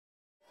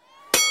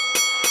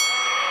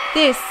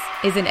This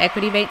is an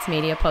Equity Mates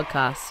Media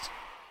podcast.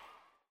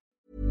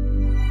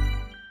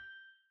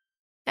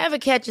 Ever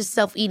catch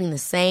yourself eating the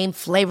same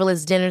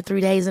flavorless dinner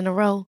 3 days in a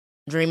row?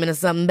 Dreaming of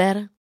something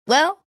better?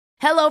 Well,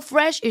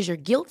 HelloFresh is your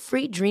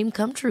guilt-free dream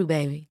come true,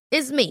 baby.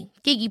 It's me,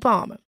 Keke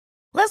Palmer.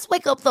 Let's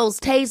wake up those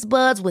taste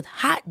buds with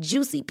hot,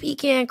 juicy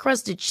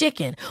pecan-crusted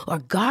chicken or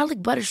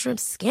garlic butter shrimp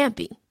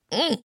scampi.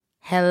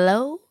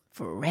 Hello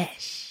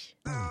Fresh.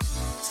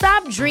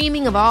 Stop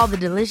dreaming of all the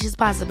delicious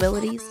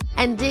possibilities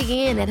and dig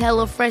in at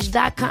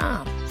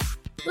HelloFresh.com.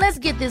 Let's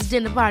get this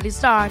dinner party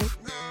started.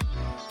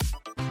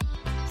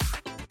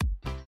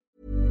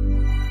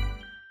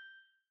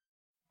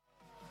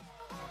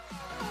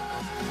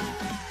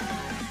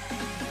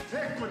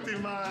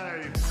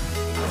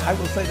 I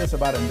will say this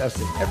about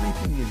investing.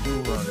 Everything you do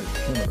learn is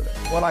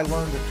cumulative. What I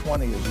learned at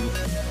 20 is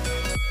useful.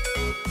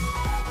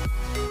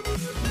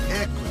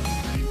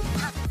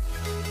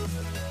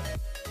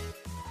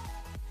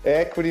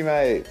 Equity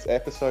Mates,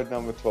 episode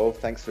number 12.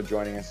 Thanks for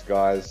joining us,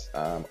 guys.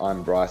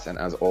 I'm Bryce, and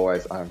as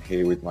always, I'm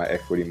here with my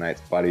Equity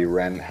Mates buddy,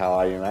 Ren. How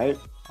are you, mate?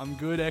 I'm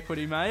good,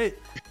 Equity Mate.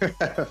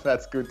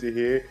 That's good to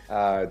hear.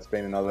 It's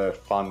been another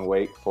fun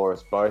week for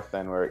us both,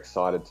 and we're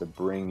excited to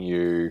bring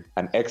you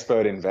an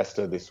expert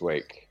investor this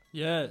week.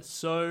 Yeah,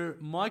 so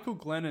Michael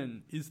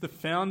Glennon is the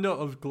founder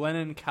of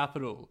Glennon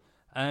Capital,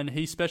 and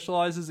he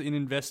specializes in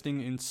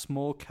investing in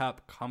small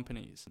cap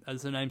companies.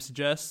 As the name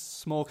suggests,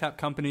 small cap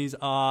companies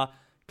are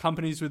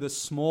companies with a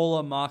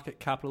smaller market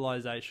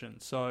capitalization.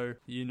 So,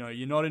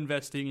 you're not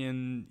investing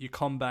in your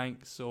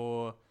Combanks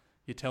or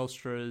your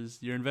Telstras.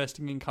 You're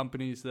investing in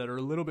companies that are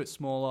a little bit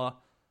smaller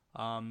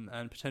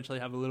and potentially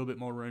have a little bit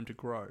more room to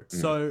grow.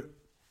 So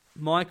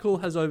Michael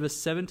has over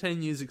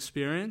 17 years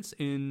experience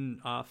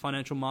in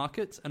financial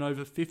markets and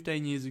over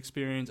 15 years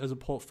experience as a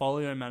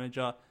portfolio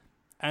manager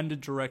and a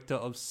director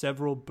of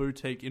several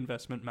boutique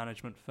investment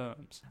management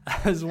firms.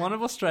 As one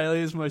of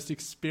Australia's most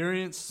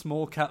experienced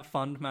small cap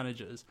fund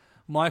managers,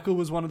 Michael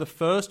was one of the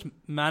first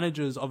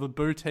managers of a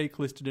boutique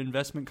listed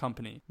investment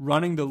company,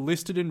 running the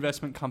listed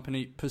investment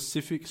company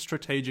Pacific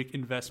Strategic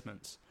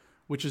Investments,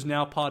 which is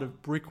now part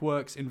of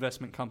Brickworks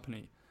Investment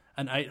Company,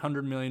 an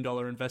 $800 million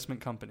investment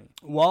company.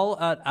 While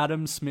at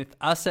Adam Smith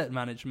Asset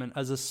Management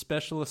as a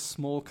specialist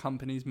small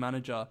companies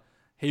manager,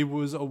 he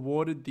was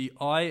awarded the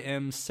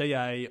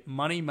IMCA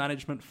Money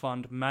Management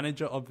Fund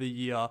Manager of the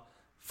Year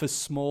for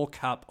small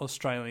cap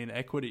Australian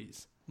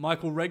equities.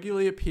 Michael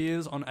regularly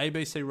appears on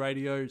ABC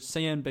Radio,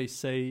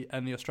 CNBC,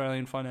 and the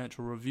Australian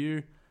Financial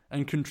Review,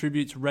 and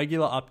contributes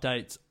regular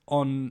updates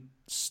on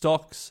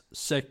stocks,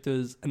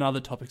 sectors, and other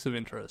topics of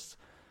interest.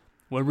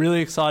 We're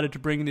really excited to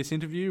bring this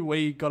interview.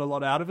 We got a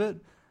lot out of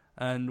it,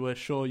 and we're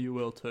sure you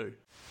will too.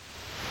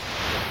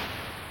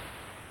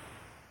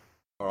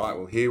 All right,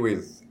 well, here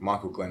with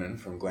Michael Glennon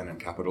from Glennon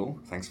Capital.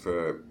 Thanks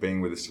for being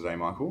with us today,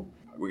 Michael.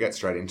 We'll get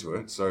straight into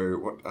it. So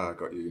what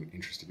got you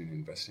interested in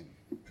investing?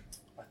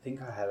 I think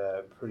I had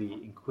a pretty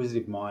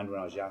inquisitive mind when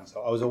I was young,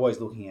 so I was always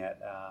looking at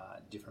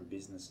different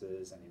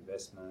businesses and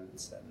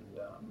investments,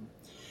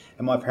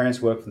 and my parents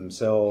worked for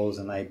themselves,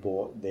 and they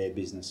bought their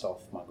business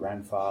off my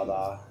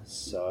grandfather.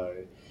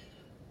 So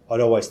I'd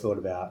always thought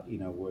about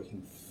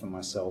working for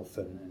myself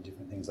and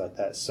different things like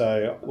that.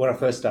 So when I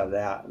first started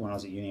out, when I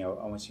was at uni, I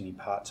went to uni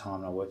part time,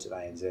 and I worked at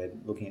ANZ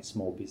looking at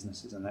small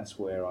businesses, and that's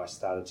where I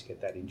started to get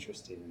that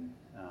interest in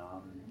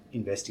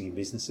investing in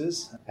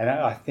businesses. And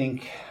I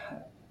think,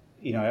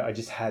 I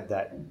just had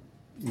that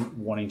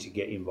wanting to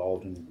get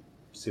involved and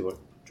see what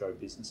drove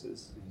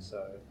businesses.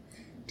 So,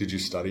 did you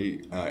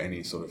study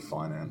any sort of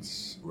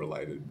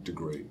finance-related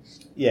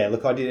degrees? Yeah,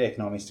 look, I did an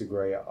economics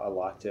degree. I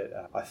liked it.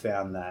 I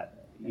found that,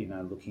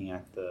 looking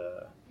at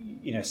the,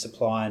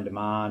 supply and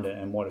demand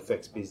and what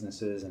affects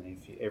businesses, and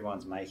if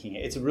everyone's making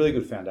it, it's a really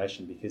good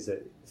foundation because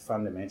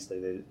fundamentally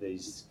they're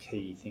these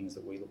key things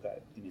that we look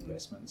at in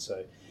investments.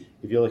 So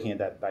if you're looking at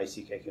that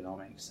basic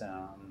economics,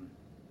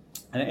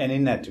 and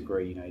in that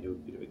degree, you do a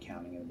bit of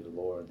accounting and a bit of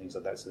law and things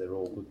like that, so they're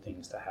all good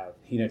things to have,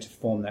 to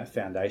form that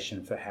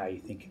foundation for how you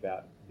think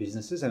about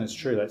businesses. And it's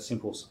true, that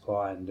simple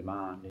supply and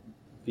demand.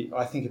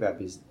 I think about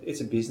business,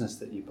 it's a business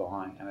that you're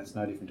buying, and it's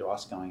no different to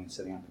us going and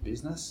setting up a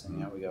business. And,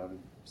 we go and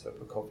set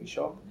up a coffee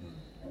shop,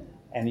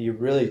 and you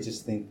really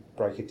just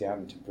break it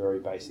down into very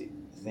basic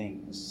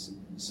things.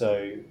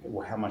 So,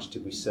 how much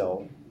did we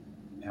sell?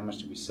 How much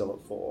did we sell it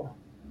for?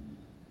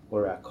 What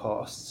are our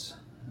costs?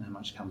 And how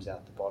much comes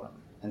out the bottom?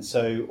 And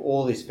so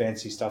all this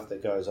fancy stuff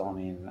that goes on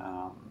in,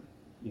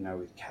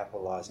 with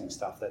capitalising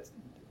stuff, that's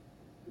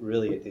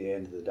really at the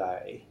end of the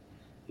day,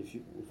 if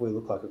we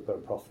look like we've got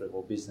a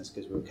profitable business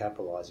because we're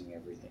capitalising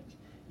everything,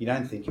 you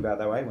don't think about it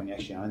that way when you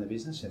actually own the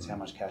business. It's how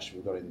much cash have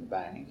we got in the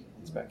bank.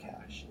 It's about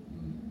cash.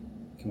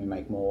 Can we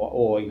make more?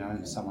 Or,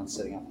 someone's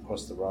setting up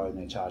across the road and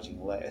they're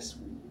charging less.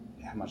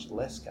 How much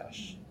less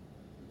cash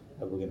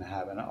are we going to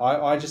have? And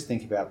I just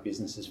think about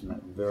businesses from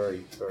that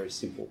very, very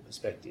simple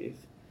perspective.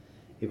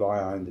 If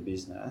I own the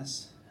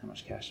business, how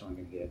much cash am I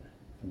going to get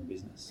from the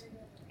business?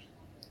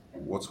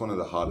 What's one of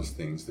the hardest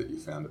things that you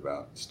found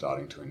about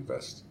starting to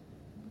invest?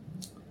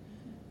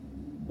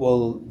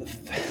 Well,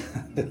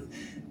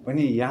 when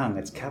you're young,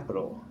 it's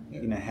capital.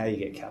 you know, how you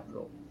get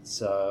capital.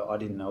 So I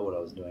didn't know what I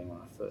was doing when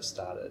I first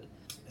started.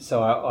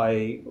 So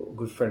a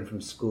good friend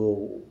from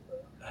school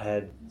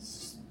had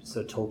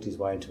sort of talked his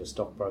way into a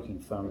stockbroking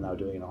firm, and they were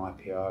doing an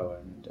IPO.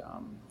 And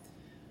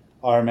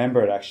I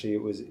remember it actually.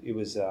 It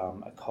was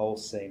a coal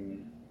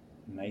seam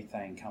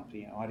methane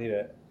company. I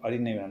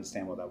didn't even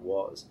understand what that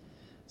was.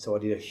 So I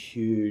did a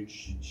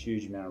huge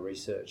amount of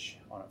research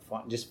on it,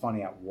 just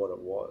finding out what it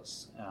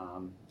was.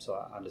 So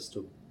I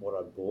understood what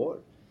I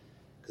bought,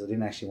 because I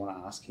didn't actually want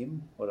to ask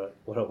him what it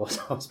was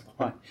I was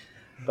buying.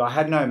 But I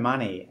had no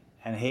money,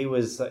 and he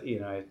was,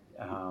 and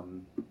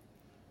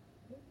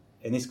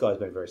this guy's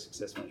been very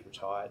successful. He's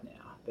retired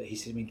now. But he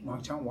said to me,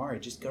 Mike, don't worry,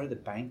 just go to the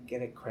bank,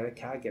 get a credit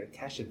card, get a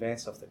cash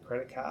advance off the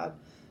credit card,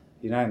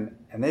 and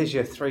there's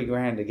your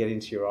 $3,000 to get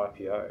into your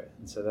IPO.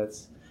 And so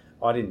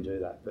I didn't do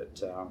that, but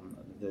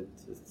the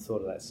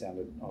thought of that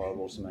sounded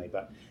horrible to me.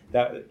 But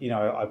that,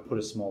 I put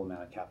a small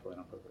amount of capital in.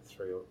 I put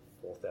 $3,000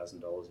 or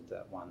 $4,000 into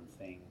that one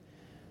thing.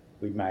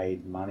 We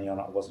made money on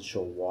it. I wasn't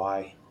sure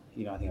why.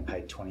 I think I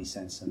paid 20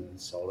 cents and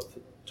sold it for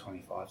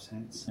 25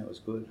 cents. It was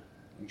good.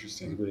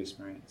 Interesting. It was a good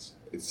experience.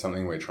 It's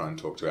something we try and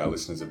talk to our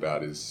listeners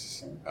about,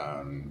 is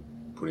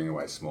putting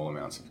away small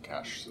amounts of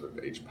cash sort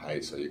of each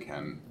pay, so you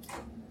can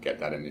get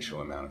that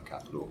initial amount of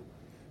capital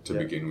to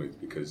begin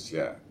with, because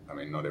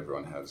not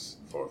everyone has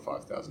 $4,000 or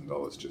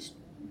 $5,000 just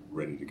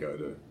ready to go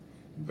to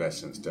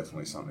invest, and it's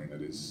definitely something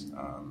that is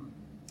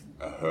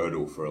a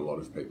hurdle for a lot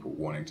of people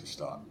wanting to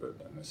start but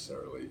don't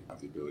necessarily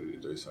have the ability to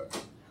do so.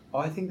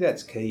 I think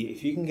that's key.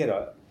 If you can get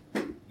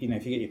if you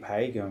get your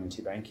pay going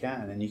into your bank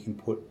account, and then you can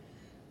put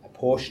a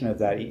portion of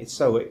that, it's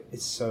so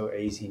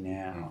easy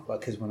now.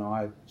 Like, because when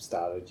I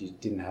started, you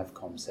didn't have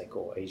CommSec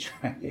or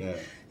E-Trade. Yeah.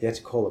 You had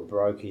to call a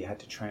broker. You had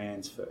to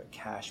transfer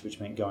cash,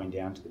 which meant going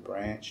down to the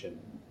branch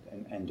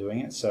and doing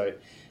it. So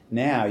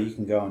now you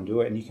can go and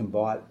do it, and you can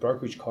buy it.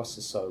 Brokerage costs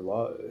are so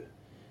low.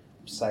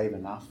 Save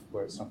enough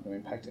where it's not going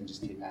to impact, and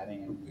just keep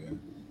adding.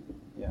 And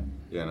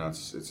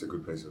it's a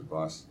good piece of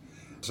advice.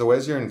 So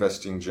where's your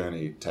investing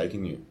journey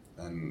taking you,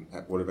 and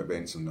what have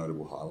been some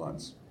notable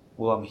highlights?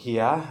 Well, I'm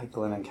here at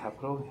Glennon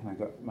Capital, and I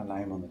got my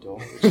name on the door,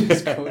 which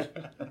is good.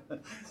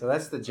 So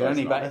that's the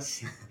journey.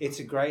 Nice. But it's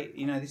a great,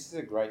 this is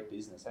a great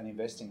business, and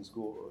investing's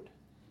good.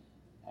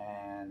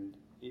 And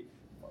if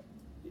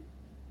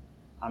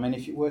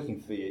you're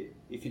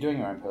if you're doing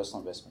your own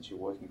personal investments, you're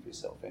working for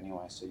yourself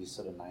anyway. So your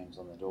sort of name's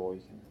on the door.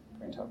 You can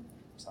print up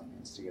something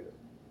and stick it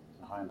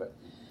at home. But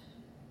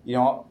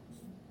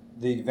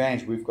the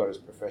advantage we've got as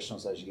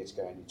professionals, as you get to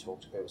go and you talk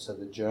to people. So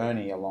the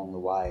journey along the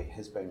way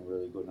has been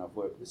really good, and I've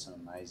worked with some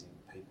amazing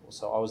people.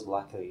 So I was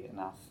lucky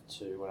enough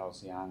to, when I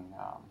was young,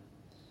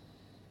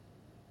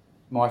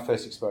 my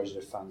first exposure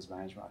to funds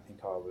management, I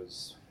think I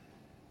was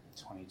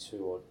 22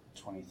 or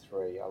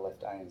 23. I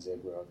left ANZ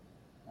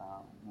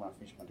when I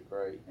finished my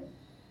degree,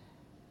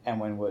 and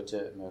went and worked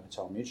at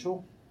Mercantile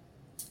Mutual,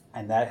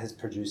 and that has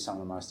produced some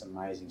of the most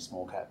amazing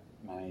small cap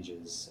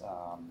managers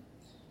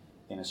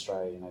in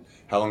Australia.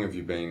 How long have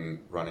you been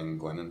running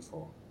Glennon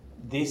for?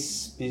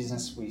 This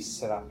business we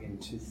set up in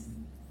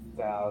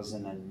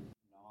 2009.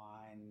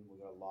 We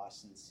got a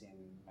license in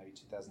maybe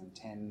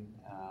 2010,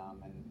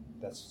 and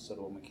that's sort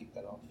of when we kicked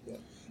that off. Yeah.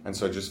 And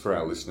so, just for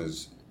our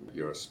listeners,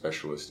 you're a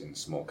specialist in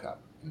small cap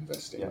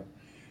investing. Yeah.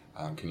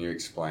 Can you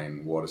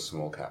explain what a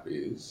small cap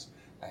is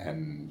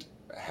and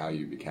how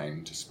you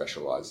became to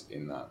specialise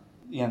in that?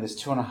 There's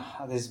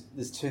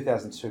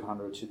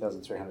 2,200,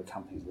 2,300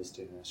 companies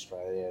listed in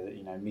Australia.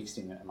 That mixed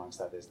in amongst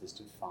that, there's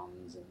listed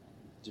funds and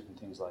different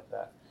things like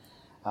that.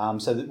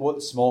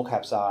 What small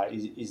caps are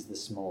is the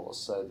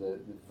smallest. So the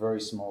very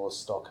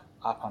smallest stock,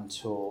 up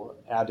until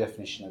our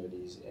definition of it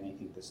is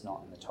anything that's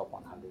not in the top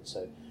 100.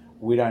 So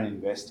we don't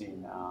invest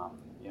in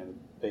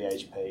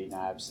BHP,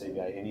 NAB,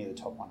 CBA, any of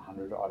the top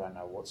 100. I don't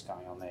know what's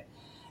going on there.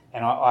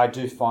 And I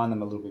do find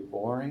them a little bit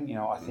boring.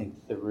 I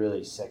think the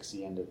really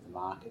sexy end of the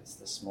market's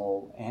the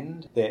small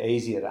end. They're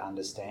easier to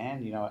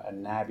understand. A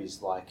NAB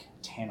is like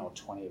 10 or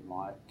 20 of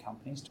my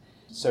companies.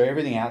 So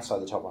everything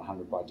outside the top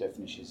 100 by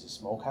definition is a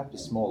small cap. The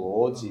small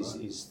ords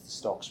is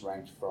stocks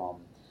ranked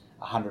from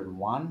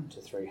 101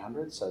 to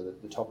 300. So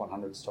the top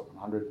 100 is top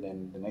 100.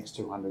 Then the next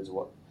 200 is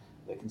what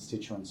the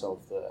constituents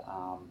of the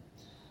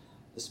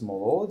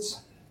small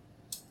ords.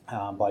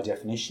 By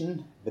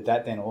definition, but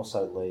that then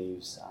also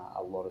leaves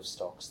a lot of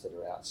stocks that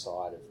are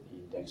outside of the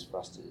index for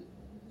us to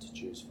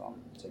choose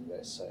from to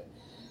invest. So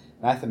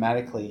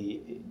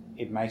mathematically,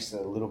 it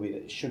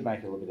should make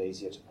it a little bit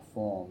easier to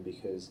perform,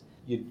 because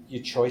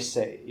your choice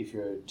set, if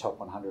you're a top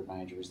 100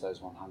 manager, is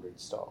those 100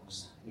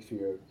 stocks. If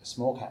you're a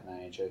small cap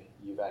manager,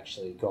 you've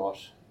actually got,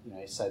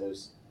 say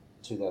there's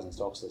 2,000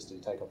 stocks listed,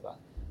 you take off that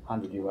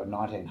 100, you've got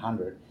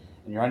 1,900,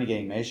 and you're only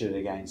getting measured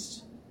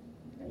against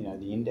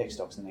the index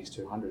stocks in the next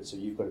 200, so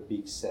you've got a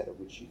big set of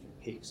which you can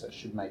pick, so it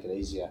should make it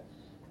easier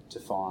to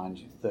find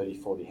 30,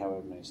 40,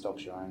 however many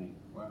stocks you're owning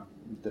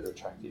that are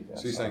attractive.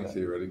 So you're saying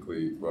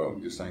theoretically,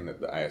 you're saying that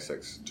the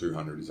ASX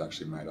 200 is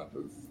actually made up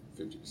of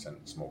 50%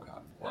 small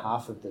cap?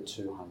 Half of the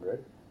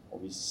 200 will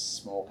be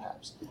small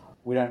caps.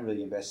 We don't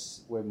really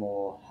invest, we're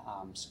more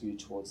skewed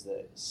towards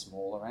the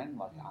smaller end,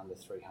 like under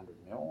 300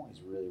 mil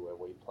is really where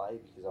we play,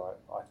 because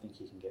I think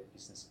you can get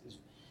businesses.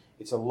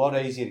 It's a lot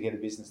easier to get a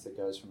business that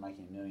goes from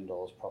making $1 million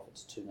profit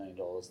to $2 million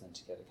than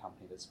to get a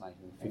company that's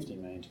making 50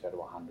 million to go to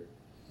 100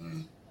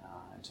 in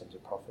terms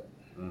of profit.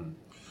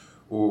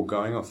 Well,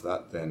 going off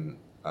that then,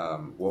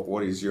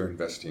 what is your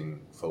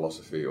investing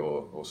philosophy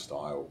or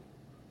style?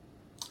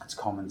 It's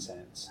common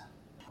sense.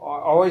 I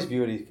always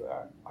view it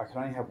as I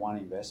can only have one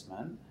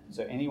investment,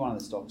 so any one of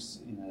the stocks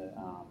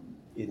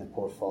in the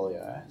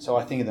portfolio. So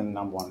I think of them,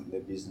 number one, they're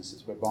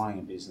businesses. We're buying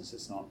a business.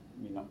 It's not,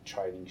 you're not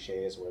trading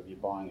shares or whatever. You're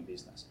buying a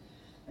business.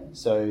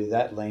 So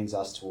that leans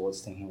us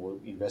towards thinking, well,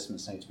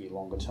 investments need to be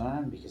longer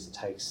term, because it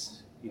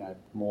takes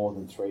more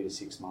than 3 to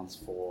 6 months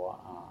for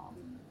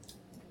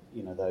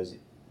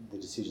the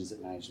decisions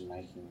that managers are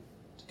making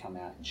to come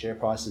out in share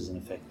prices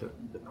and affect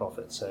the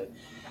profit. So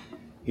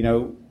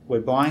we're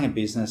buying a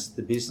business.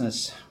 The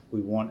business, we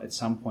want at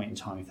some point in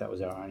time, if that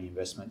was our only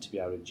investment, to be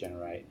able to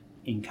generate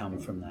income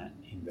from that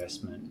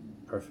investment,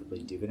 preferably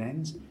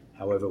dividends.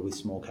 However, with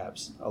small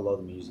caps, a lot of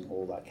them are using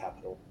all that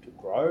capital to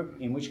grow,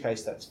 in which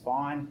case that's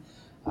fine,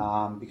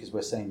 because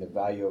we're seeing the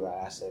value of our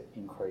asset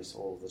increase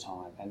all the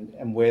time.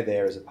 And we're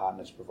there as a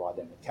partner to provide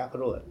them with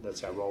capital.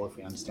 That's our role if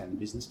we understand the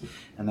business,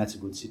 and that's a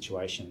good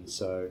situation.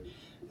 So,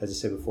 as I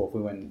said before, if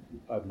we went and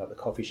opened up the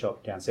coffee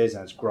shop downstairs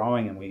and it's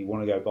growing and we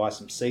want to go buy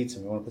some seats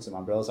and we want to put some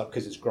umbrellas up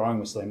because it's growing,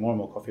 we're selling more and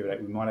more coffee every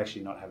day, we might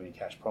actually not have any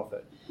cash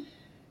profit.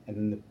 And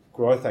then the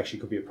growth actually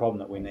could be a problem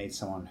that we need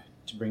someone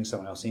to bring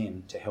someone else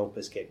in to help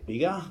us get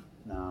bigger.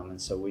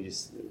 And so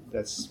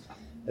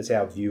that's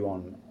our view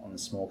on the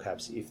small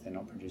caps. If they're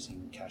not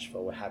producing cash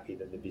flow, we're happy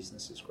that the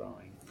business is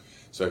growing.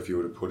 So if you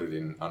were to put it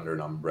in under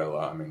an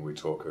umbrella, I mean, we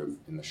talk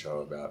in the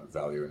show about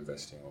value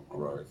investing or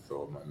growth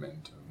or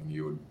momentum, and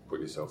you would put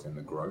yourself in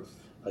the growth?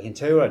 I can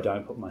tell you what I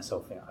don't put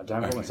myself in. I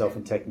don't put myself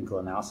in technical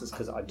analysis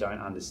because I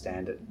don't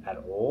understand it at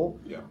all.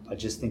 Yeah. I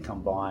just think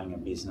I'm buying a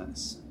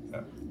business.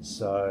 Yeah.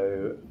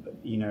 So,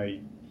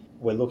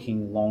 we're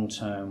looking long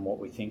term what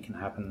we think can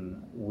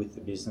happen with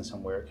the business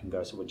and where it can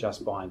go. So we're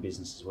just buying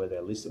businesses where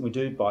they're listed. We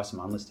do buy some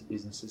unlisted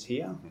businesses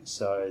here,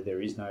 so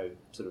there is no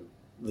sort of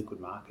liquid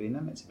market in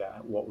them. It's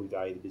about what we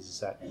value the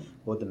business at,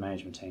 what the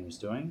management team is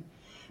doing.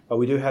 But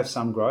we do have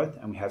some growth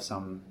and we have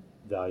some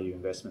value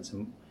investments.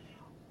 And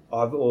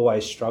I've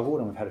always struggled,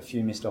 and we've had a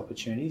few missed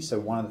opportunities. So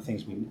one of the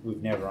things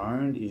we've never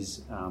owned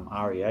is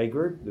REA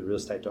Group, the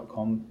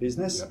realestate.com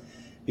business. Yeah.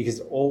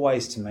 Because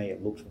always to me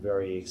it looked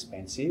very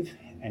expensive,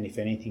 and if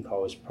anything I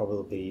was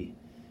probably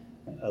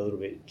a little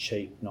bit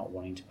cheap not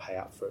wanting to pay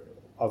up for it.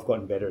 I've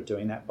gotten better at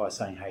doing that by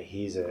saying, hey,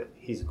 here's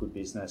a good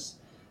business,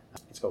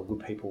 it's got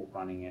good people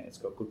running it, it's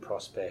got good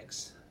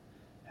prospects,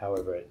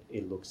 however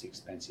it looks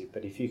expensive.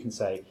 But if you can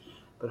say,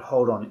 but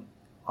hold on,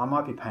 I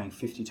might be paying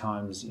 50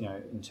 times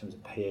in terms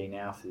of PE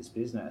now for this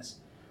business,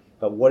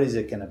 but what is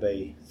it going to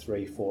be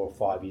 3, 4 or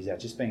 5 years out?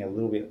 Just being a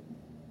little bit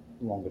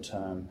longer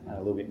term and a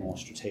little bit more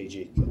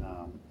strategic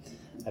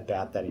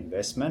about that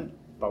investment.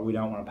 But we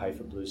don't want to pay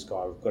for blue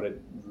sky. We've got to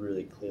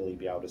really clearly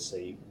be able to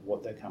see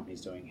what that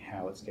company's doing,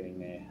 how it's getting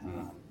there,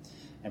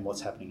 and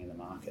what's happening in the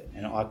market.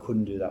 And I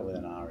couldn't do that with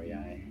an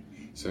REA.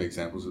 Some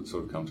examples that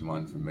sort of come to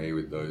mind for me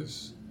with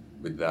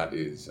that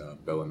is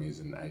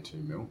Bellamy's and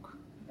A2 Milk.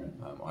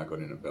 I got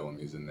in at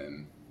Bellamy's and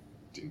then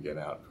didn't get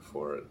out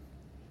before it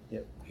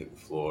hit the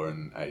floor,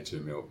 and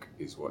A2 Milk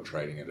is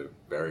trading at a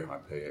very high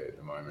PE at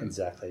the moment.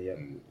 Exactly, yeah.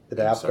 But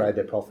they upgrade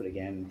their profit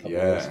again a couple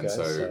of years ago.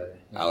 So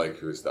Alec,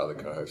 who is the other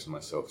co-host, and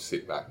myself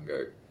sit back and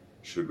go,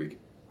 should we...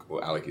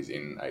 Well, Alec is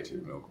in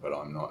A2 Milk, but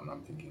I'm not, and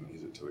I'm thinking,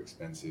 is it too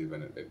expensive?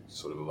 And it's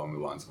sort of along the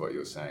lines of what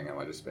you're saying, am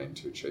I just being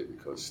too cheap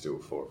because still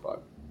 4 or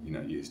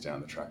 5 years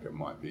down the track it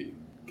might be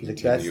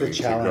continuing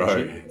to grow.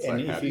 It's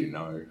and like, how do you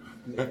know?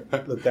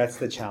 Look, that's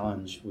the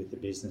challenge with the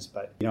business.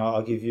 But,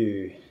 I'll give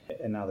you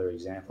another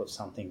example of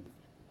something.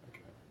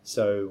 Okay.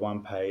 So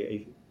one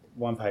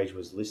page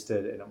was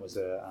listed, and it was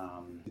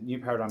a new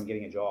paradigm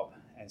getting a job.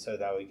 And so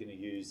they were going to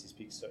use this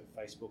big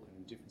Facebook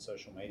and different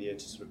social media to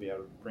sort of be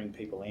able to bring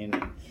people in.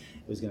 And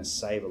it was going to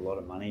save a lot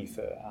of money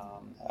for,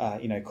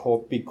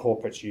 big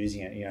corporates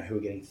using it, who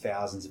were getting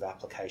thousands of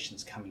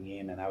applications coming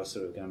in, and they were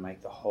sort of going to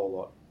make the whole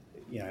lot,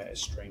 a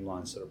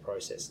streamlined sort of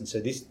process. And so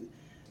the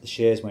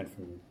shares went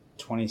from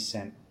 20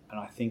 cents, and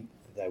I think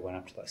they went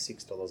up to like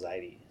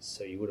 $6.80.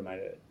 So you would have made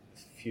a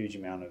huge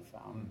amount of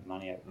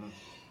money out of it.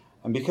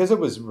 And because it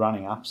was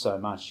running up so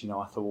much, I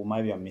thought, well,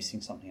 maybe I'm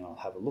missing something and I'll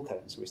have a look at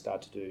it. And so we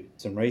started to do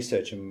some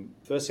research. And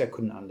firstly, I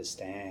couldn't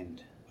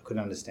understand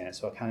it.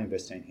 So I can't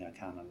invest in anything I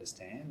can't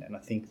understand. And I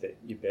think that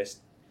you're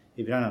best, if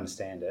you don't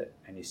understand it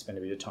and you spend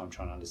a bit of time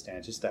trying to understand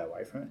it, just stay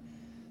away from it.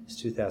 There's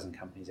 2,000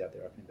 companies out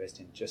there I can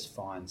invest in. Just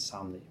find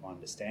some that you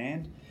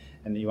understand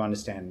and that you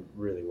understand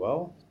really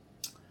well.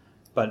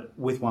 But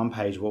with one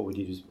page, what we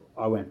did is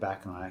I went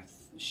back and I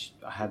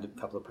had a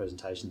couple of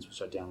presentations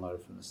which I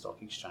downloaded from the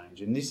stock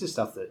exchange. And this is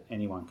stuff that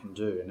anyone can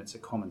do, and it's a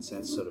common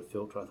sense sort of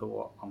filter. I thought,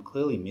 well, I'm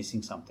clearly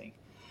missing something.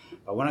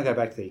 But when I go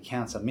back to the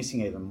accounts, I'm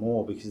missing even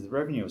more because the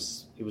revenue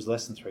was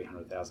less than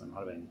 300,000. It might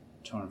have been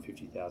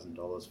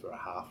 $250,000 for a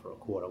half or a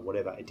quarter,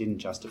 whatever. It didn't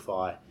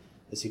justify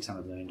the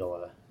 $600 million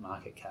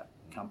market cap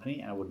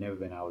company, and I would never have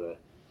been able to,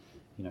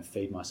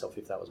 feed myself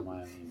if that was my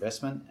only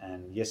investment.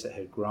 And yes, it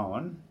had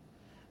grown,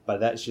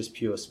 but that's just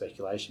pure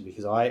speculation,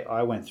 because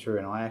I went through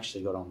and I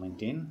actually got on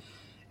LinkedIn,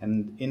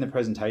 and in the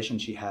presentation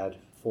she had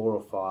 4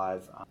 or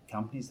 5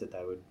 companies that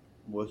they were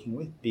working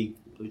with, big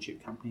blue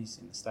chip companies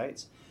in the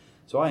States.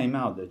 So I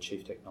emailed the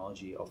chief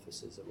technology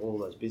officers of all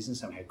those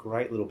businesses, and we had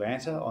great little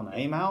banter on the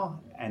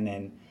email, and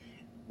then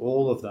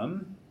all of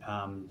them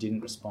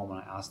didn't respond when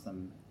I asked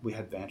them. We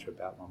had banter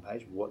about one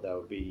page, what they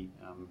would be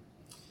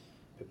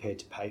prepared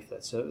to pay for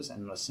that service,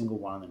 and not a single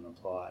one of them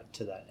replied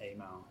to that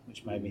email,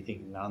 which made me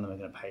think none of them are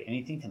going to pay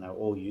anything, and they were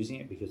all using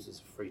it because it's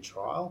a free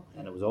trial,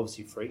 and it was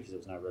obviously free because there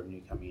was no revenue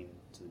coming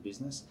into the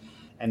business.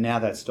 And now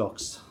that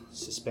stock's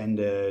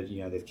suspended,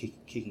 they're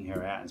kicking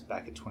her out, and it's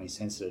back at 20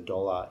 cents at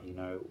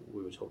 $1.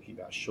 We were talking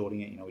about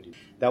shorting it. We did.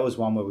 That was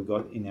one where we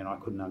got in there and I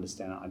couldn't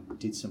understand it. I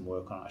did some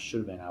work on it. I should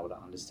have been able to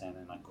understand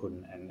it, and I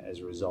couldn't. And as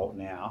a result,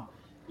 now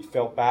you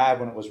felt bad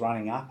when it was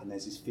running up, and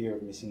there's this fear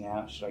of missing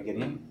out. Should I get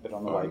in? But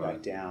on the way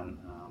back down.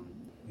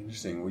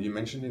 Interesting. Well, you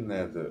mentioned in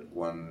there that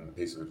one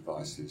piece of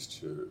advice is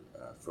to,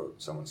 for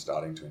someone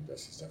starting to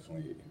invest, is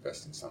definitely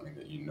invest in something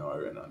that you know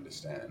and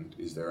understand.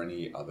 Is there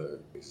any other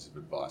pieces of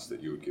advice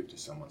that you would give to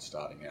someone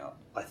starting out?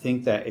 I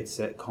think that it's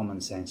that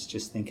common sense.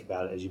 Just think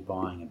about it as you're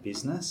buying a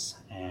business,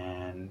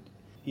 and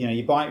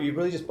you're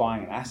really just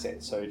buying an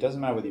asset. So it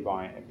doesn't matter whether you're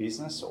buying a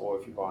business or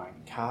if you're buying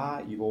a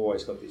car. You've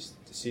always got this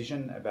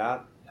decision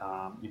about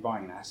you're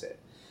buying an asset.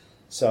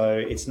 So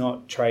it's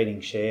not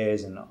trading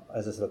shares, and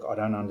as I said, look, I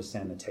don't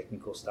understand the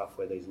technical stuff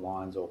where these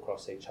lines all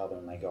cross each other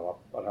and they go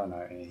up. I don't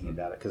know anything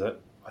about it, because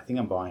I think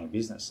I'm buying a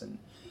business, and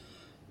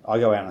I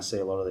go out and I see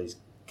a lot of these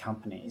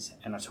companies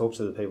and I talk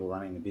to the people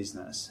running the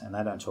business, and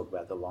they don't talk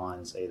about the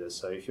lines either.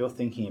 So if you're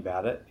thinking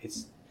about it,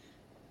 it's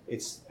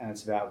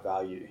about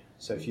value.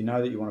 So if you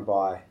know that you want to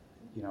buy,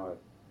 a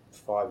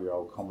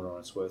 5-year-old Commodore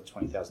and it's worth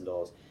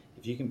 $20,000,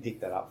 if you can pick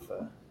that up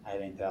for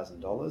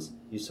 $18,000,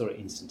 you sort of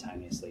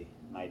instantaneously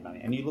made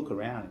money. And you look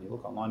around and you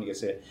look online, you go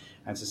see it,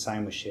 and it's the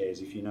same with shares.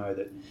 If you know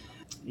that,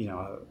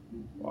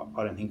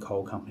 I don't think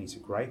coal companies are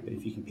great, but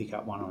if you can pick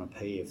up one on a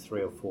P of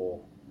 3 or 4,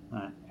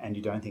 and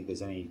you don't think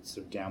there's any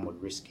sort of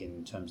downward risk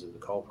in terms of the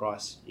coal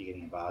price, you're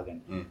getting a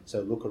bargain. So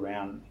look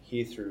around,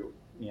 hear through,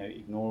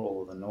 ignore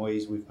all of the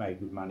noise. We've made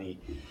good money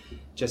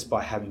just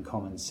by having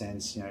common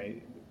sense.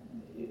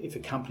 If a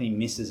company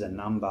misses a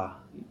number,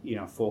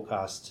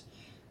 forecast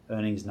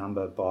earnings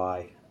number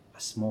by a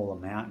small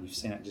amount, and you've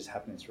seen it just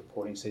happen in this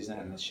reporting season,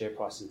 and the share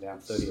price is down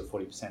 30 or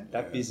 40%,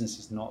 that business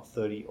is not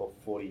 30 or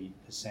 40%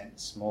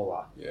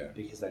 smaller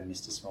because they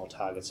missed a small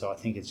target. So I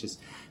think it's just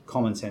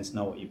common sense,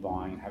 know what you're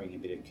buying, and having a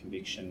bit of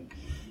conviction,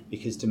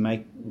 because to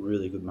make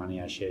really good money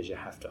out of shares, you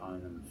have to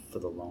own them for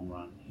the long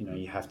run.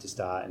 You have to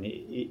start, and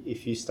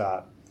if you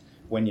start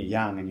when you're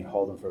young and you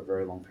hold them for a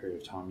very long period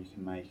of time, you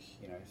can make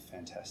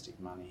fantastic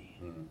money.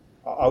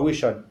 I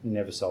wish I'd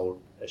never sold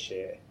a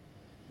share,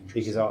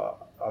 because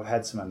I've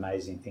had some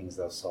amazing things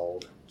that I've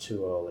sold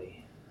too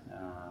early,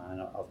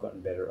 and I've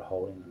gotten better at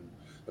holding them.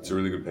 That's a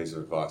really good piece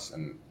of advice,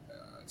 and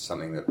it's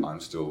something that I'm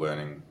still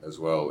learning as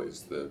well,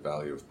 is the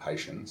value of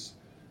patience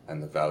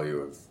and the value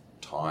of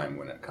time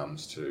when it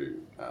comes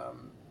to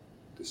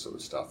this sort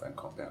of stuff, and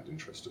compound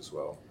interest as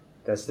well.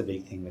 That's the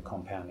big thing, the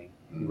compounding.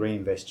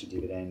 Reinvest your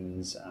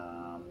dividends.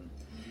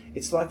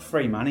 It's like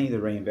free money, the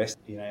reinvest.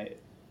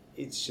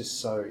 It's just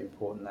so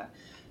important, that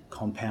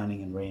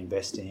compounding and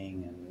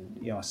reinvesting.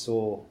 And I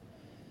saw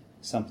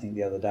something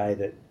the other day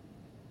that,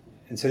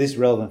 and so this is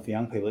relevant for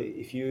young people.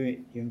 If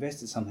you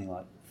invested something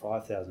like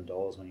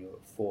 $5,000 when you were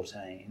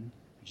 14,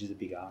 which is a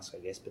big ask, I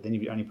guess, but then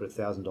you only put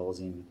 $1,000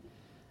 in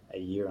a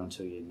year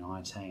until you're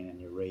 19, and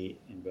you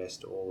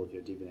reinvest all of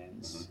your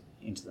dividends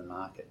into the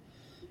market,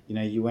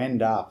 you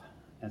end up,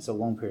 and it's a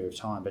long period of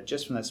time, but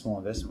just from that small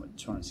investment with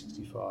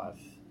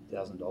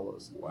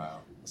 $265,000. Wow.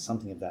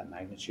 Something of that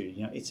magnitude.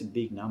 It's a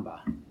big number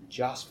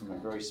just from a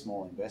very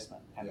small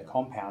investment, and the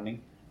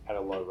compounding at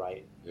a low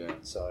rate. Yeah.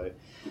 So,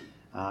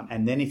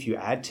 and then if you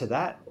add to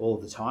that all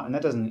the time, and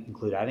that doesn't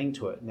include adding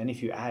to it, and then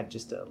if you add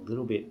just a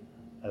little bit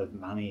of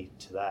money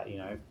to that,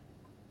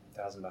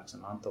 $1,000 a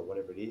month or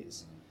whatever it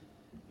is,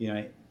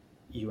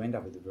 you end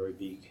up with a very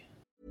big.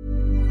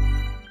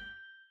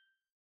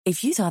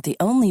 If you thought the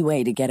only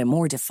way to get a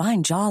more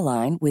defined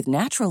jawline with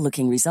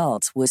natural-looking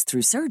results was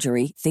through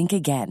surgery, think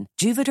again.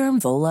 Juvederm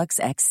Volux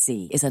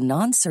XC is a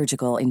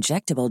non-surgical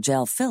injectable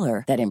gel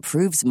filler that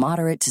improves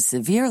moderate to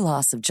severe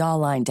loss of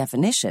jawline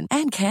definition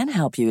and can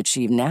help you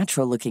achieve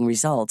natural-looking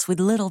results with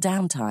little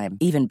downtime.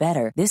 Even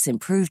better, this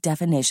improved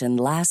definition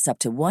lasts up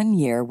to 1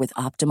 year with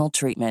optimal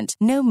treatment.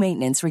 No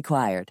maintenance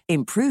required.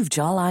 Improve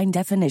jawline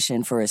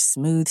definition for a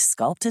smooth,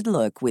 sculpted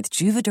look with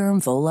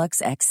Juvederm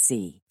Volux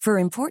XC. For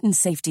important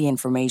safety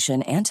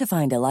information and to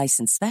find a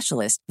licensed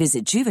specialist,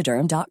 visit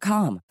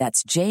Juvederm.com.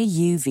 That's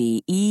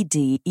JUVEDERM.com.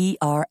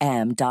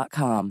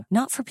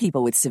 Not for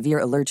people with severe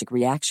allergic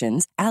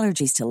reactions,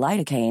 allergies to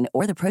lidocaine,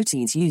 or the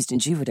proteins used in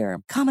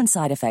Juvederm. Common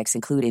side effects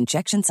include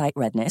injection site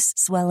redness,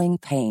 swelling,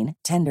 pain,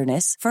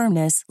 tenderness,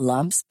 firmness,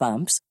 lumps,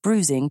 bumps,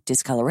 bruising,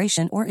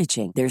 discoloration, or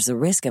itching. There's a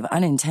risk of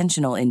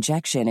unintentional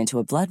injection into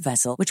a blood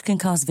vessel, which can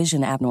cause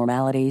vision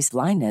abnormalities,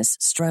 blindness,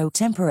 stroke,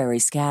 temporary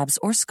scabs,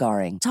 or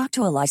scarring. Talk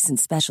to a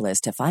licensed specialist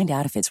to find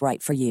out if it's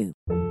right for you.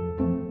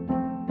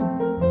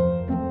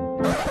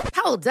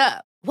 Hold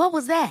up. What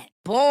was that?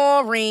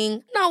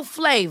 Boring. No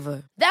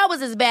flavor. That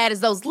was as bad as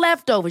those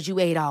leftovers you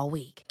ate all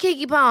week.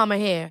 Keke Palmer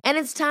here, and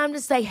it's time to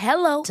say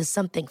hello to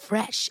something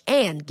fresh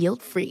and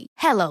guilt-free.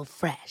 Hello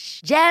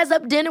Fresh. Jazz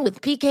up dinner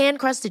with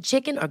pecan-crusted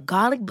chicken or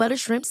garlic butter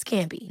shrimp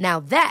scampi. Now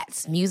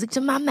that's music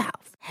to my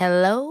mouth.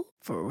 Hello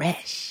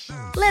Fresh.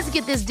 Let's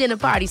get this dinner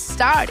party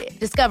started.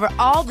 Discover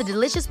all the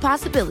delicious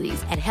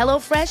possibilities at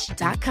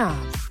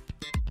HelloFresh.com.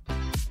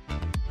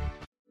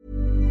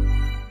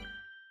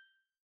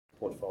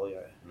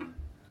 Portfolio.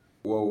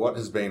 Well, what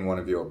has been one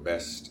of your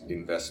best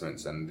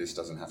investments? And this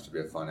doesn't have to be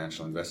a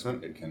financial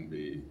investment. It can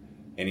be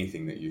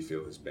anything that you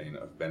feel has been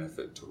of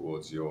benefit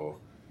towards your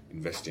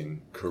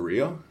investing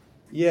career.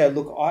 Yeah,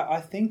 look,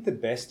 I think the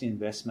best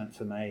investment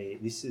for me,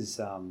 this is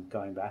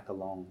going back a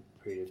long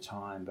period of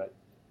time, but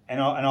and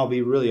I'll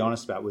be really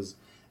honest about it, was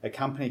a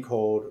company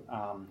called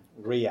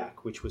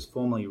REAC, which was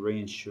formerly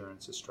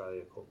Reinsurance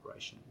Australia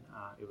Corporation.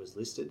 It was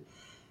listed.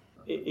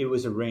 It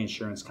was a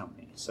reinsurance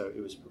company, so it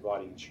was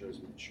providing insurers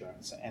with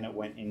insurance, and it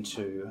went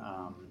into,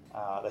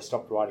 they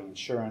stopped writing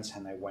insurance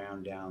and they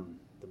wound down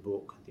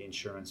the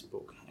insurance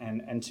book.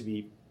 And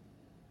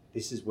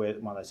this is where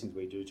one of those things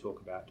we do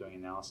talk about doing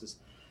analysis.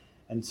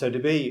 And so to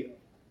be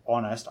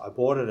honest, I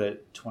bought it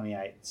at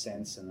 28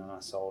 cents and then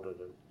I sold it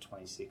at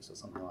 26 or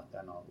something like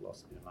that, and I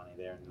lost a bit of money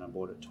there, and then I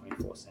bought it at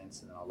 24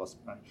 cents and then I lost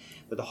money.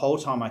 But the whole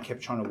time I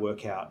kept trying to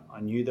work out, I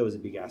knew there was a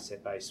big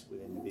asset base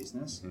within the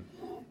business,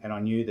 and I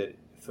knew that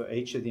for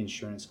each of the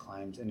insurance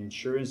claims, and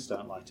insurers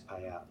don't like to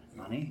pay out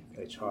money,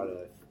 they try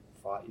to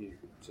fight you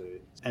to.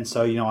 And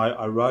so,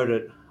 I wrote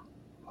it,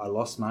 I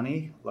lost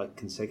money like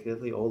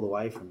consecutively all the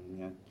way from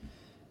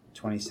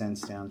 20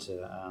 cents down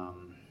to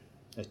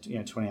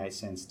 28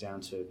 cents down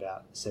to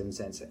about 7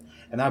 cents.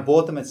 And I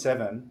bought them at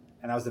 7,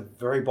 and I was at the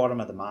very bottom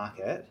of the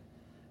market,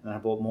 and I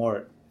bought more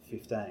at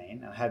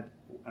 15,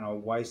 and I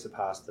way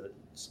surpassed it at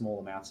small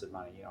amounts of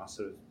money. I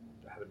sort of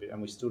had a bit,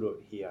 and we still do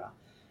it here.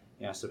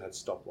 I sort of had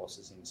stop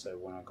losses in, so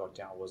when I got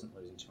down, I wasn't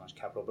losing too much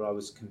capital, but I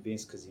was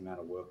convinced because the amount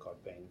of work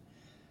I'd been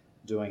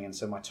doing, and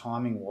so my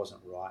timing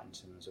wasn't right in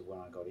terms of when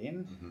I got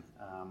in.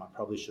 I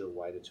probably should have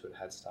waited till it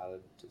had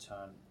started to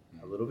turn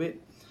a little bit,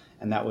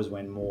 and that was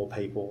when more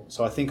people.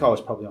 So I think I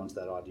was probably onto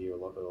that idea a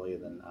lot earlier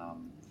than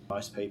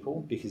most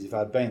people, because if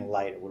I'd been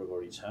late, it would have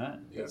already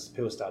turned. Because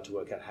people start to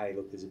work out, hey,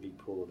 look, there's a big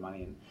pool of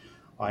money, and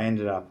I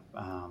ended up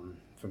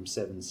from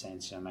 7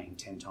 cents, making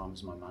 10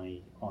 times my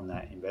money on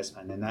that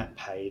investment, and that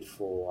paid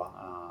for.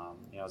 I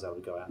was able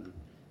to go out and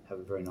have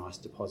a very nice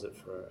deposit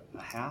for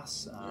a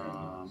house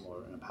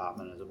or an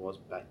apartment, as it was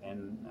back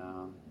then,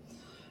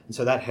 and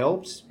so that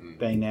helped.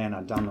 Being there, and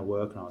I'd done the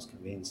work, and I was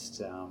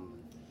convinced.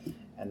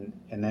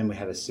 And then we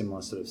had a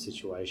similar sort of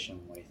situation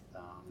with,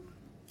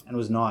 and it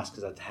was nice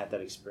because I'd had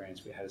that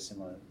experience. We had a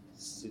similar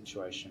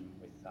situation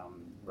with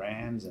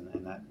Rams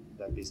and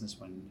that business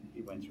when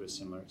it went through a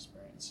similar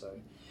experience. So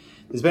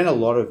there's been a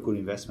lot of good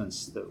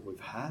investments that we've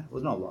had.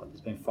 Well, not a lot.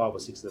 There's been 5 or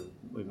 6 that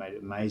we've made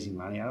amazing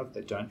money out of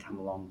that don't come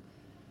along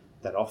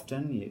that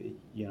often.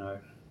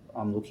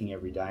 I'm looking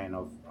every day, and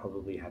I've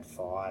probably had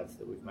 5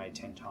 that we've made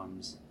 10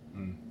 times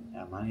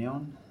our money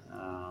on.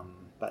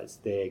 But it's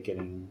there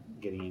getting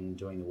in,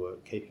 doing the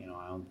work, keeping an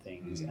eye on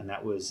things, and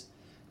that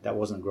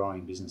wasn't a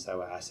growing business. They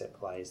were asset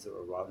plays that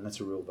were right, and that's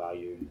a real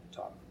value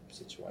type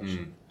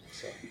situation.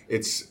 So.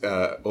 It's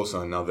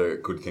also another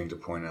good thing to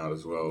point out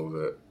as well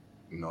that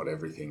not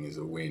everything is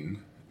a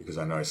win, because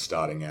I know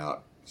starting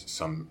out,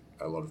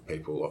 a lot of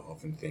people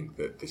often think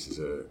that this is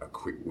a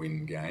quick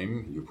win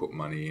game. You put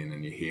money in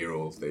and you hear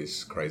all of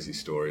these crazy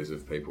stories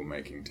of people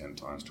making 10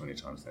 times, 20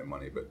 times their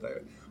money, but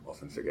they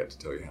often forget to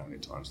tell you how many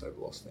times they've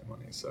lost their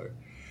money. So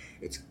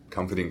it's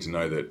comforting to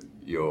know that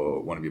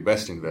one of your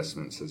best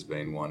investments has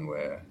been one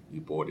where you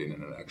bought in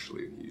and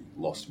you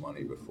lost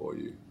money before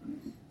you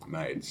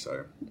made.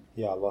 So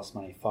yeah, I lost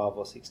money 5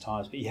 or 6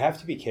 times, but you have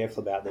to be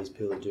careful about these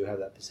people that do have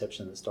that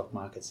perception that the stock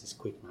market's this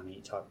quick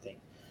money type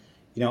thing.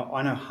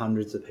 I know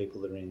hundreds of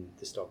people that are in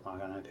the stock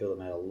market. I know people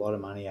that made a lot of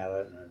money out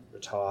of it and are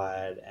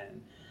retired,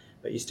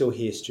 but you still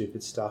hear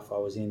stupid stuff. I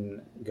was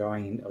in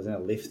a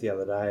lift the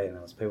other day, and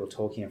there was people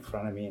talking in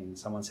front of me, and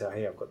someone said,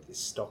 "Hey, I've got this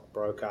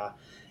stockbroker,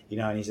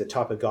 and he's the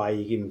type of guy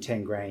you give him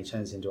 10 grand, he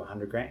turns into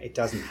 100 grand. It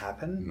doesn't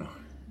happen." No.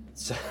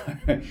 So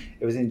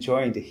it was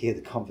enjoying to hear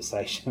the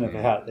conversation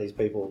about these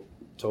people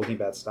talking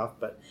about stuff,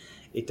 but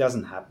it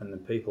doesn't happen. The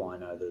people I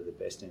know that are the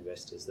best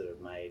investors that have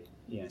made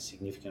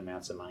significant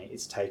amounts of money,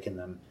 it's taken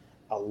them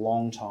a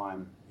long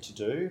time to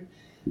do,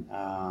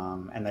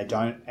 and they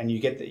don't. And you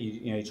get that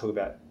you talk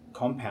about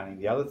compounding.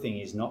 The other thing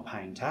is not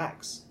paying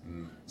tax.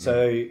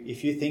 So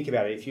if you think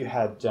about it, if you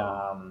had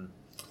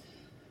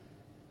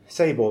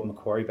say you bought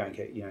Macquarie Bank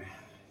at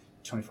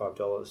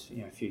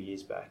 $25 a few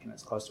years back, and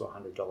it's close to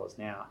 $100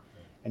 now,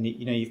 and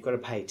you've got to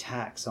pay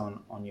tax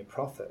on your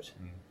profit,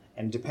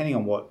 and depending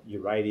on what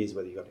your rate is,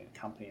 whether you've got it in a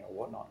company or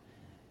whatnot,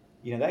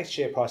 that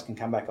share price can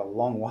come back a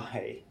long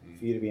way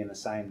for you to be in the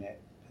same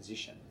net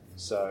position.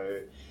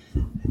 So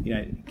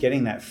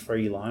getting that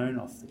free loan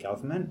off the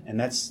government, and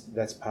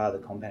that's part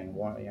of the compounding.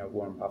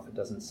 Warren Buffett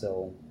doesn't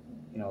sell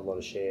a lot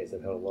of shares.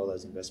 They've held a lot of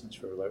those investments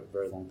for a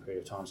very long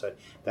period of time. So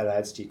that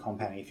adds to your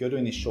compounding. If you're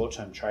doing this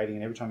short-term trading,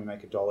 and every time you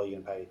make $1, you're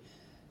going to pay,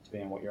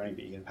 depending on what you're earning,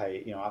 but you're going to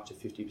pay up to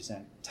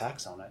 50%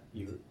 tax on it.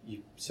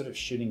 You're sort of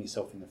shooting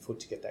yourself in the foot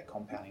to get that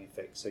compounding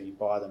effect. So you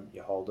buy them,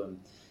 you hold them.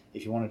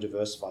 If you want to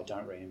diversify,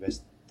 don't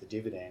reinvest the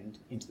dividend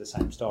into the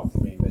same stock,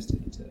 reinvest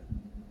it into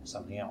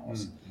something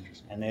else.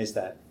 And there's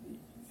that.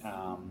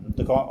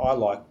 Look, I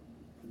like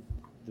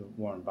the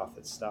Warren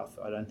Buffett stuff.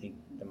 I don't think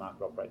the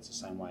market operates the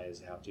same way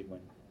as how it did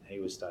when he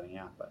was starting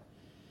out, but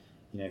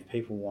if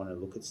people want to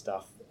look at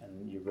stuff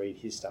and you read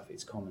his stuff,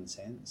 it's common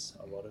sense.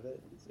 A lot of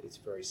it, it's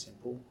very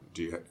simple.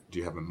 Do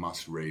you have a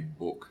must-read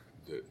book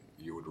that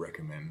you would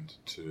recommend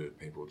to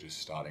people just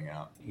starting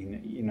out?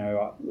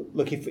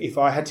 Look, if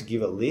I had to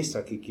give a list,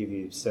 I could give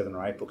you 7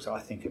 or 8 books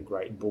I think are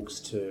great books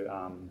to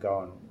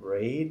go and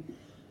read.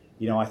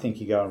 I think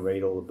you go and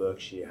read all the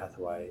Berkshire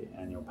Hathaway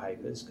annual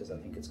papers because I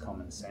think it's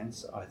common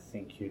sense. I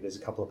think there's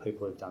a couple of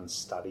people who've done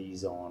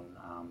studies on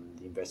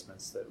the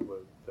investments that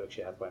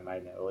Berkshire Hathaway made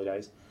in the early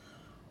days.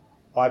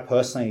 I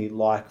personally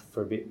like,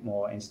 for a bit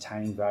more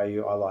entertaining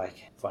value, I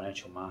like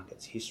financial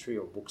markets history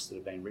or books that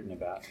have been written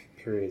about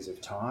periods of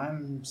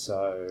time.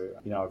 So,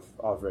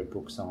 I've read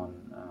books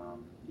on,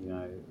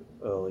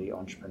 early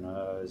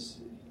entrepreneurs,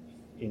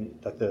 in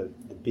like the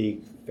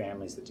big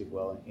families that did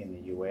well in the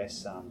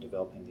US,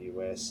 developing the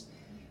US.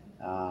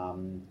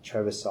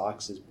 Trevor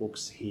Sykes'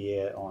 books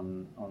here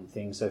on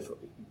things. So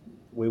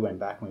we went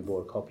back and we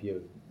bought a copy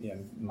of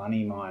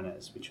Money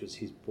Miners, which was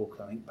his book,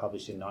 I think,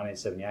 published in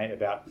 1978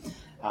 about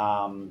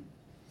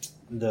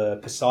the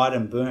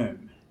Poseidon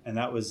boom. And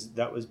that was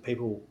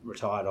people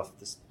retired off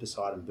the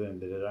Poseidon boom,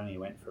 but it only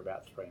went for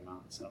about 3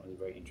 months. And it was a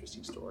very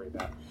interesting story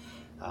about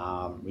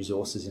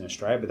resources in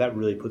Australia. But that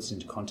really puts it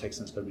into context,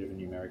 and it's got a bit of a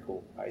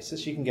numerical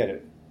basis. You can get a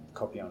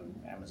copy on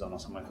Amazon or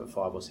somewhere for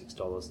 $5 or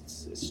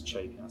 $6. It's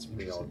cheap. It's a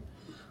pretty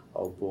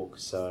old book.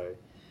 So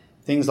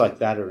things like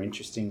that are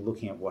interesting.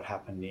 Looking at what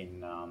happened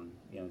in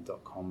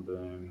 .com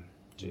boom.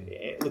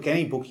 Look,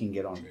 any book you can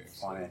get on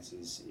finance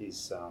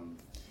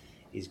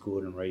is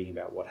good, and reading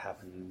about what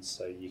happened,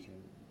 so you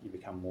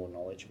become more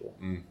knowledgeable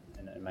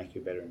and make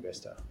you a better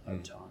investor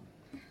over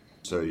time.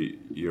 So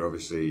you're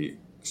obviously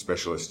a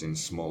specialist in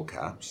small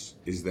caps.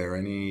 Is there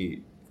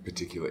any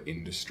particular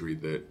industry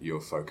that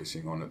you're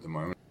focusing on at the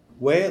moment?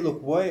 Where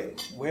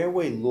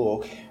we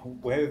look,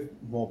 we're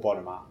more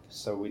bottom up,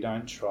 so we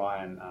don't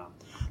try and.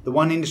 The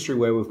one industry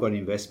where we've got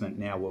investment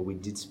now, where we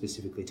did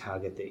specifically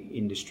target the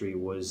industry,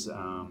 was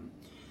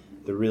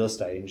the real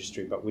estate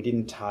industry, but we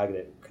didn't target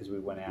it because we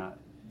went out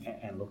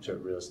and looked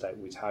at real estate.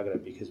 We target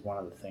it because one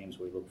of the themes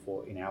we look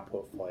for in our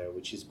portfolio,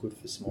 which is good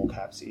for small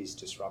caps, is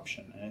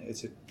disruption. And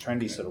it's a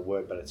trendy sort of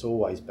word, but it's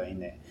always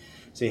been there.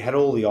 So you had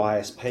all the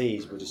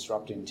ISPs were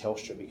disrupted in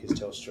Telstra because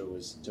Telstra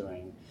was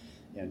doing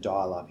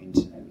dial-up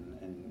internet,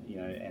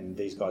 and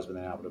these guys were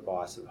then able to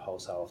buy sort of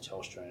wholesale of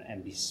Telstra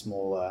and be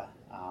smaller,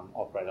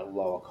 operate at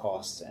lower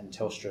costs. And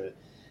Telstra,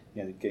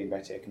 getting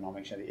back to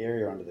economics, the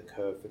area under the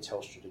curve for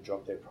Telstra to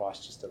drop their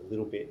price just a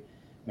little bit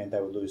meant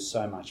they would lose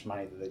so much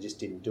money that they just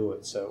didn't do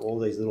it. So all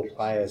these little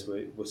players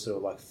were sort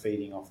of like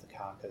feeding off the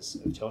carcass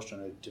of Telstra,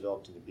 and they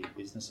developed into big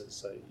businesses.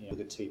 So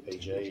look at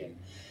TPG,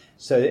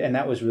 and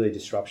that was really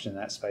disruption in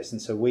that space. And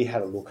so we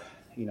had a look,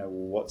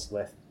 what's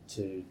left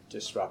to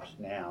disrupt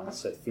now. And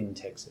so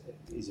fintech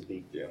is a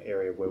big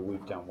area where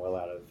we've done well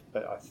out of.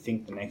 But I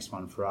think the next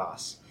one for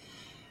us,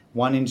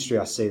 one industry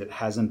I see that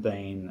hasn't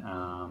been,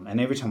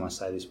 and every time I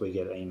say this, we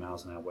get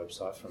emails on our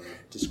website from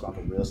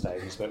disgruntled real estate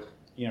agents, but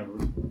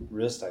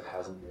real estate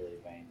hasn't really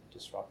been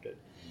disrupted.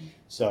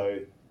 So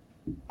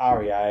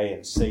REA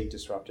and Seek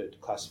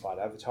disrupted classified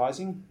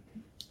advertising,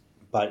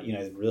 but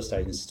real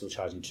estate agents are still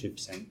charging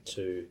 2%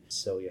 to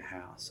sell your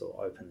house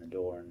or open the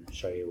door and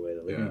show you where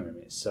the living room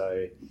is.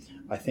 So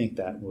I think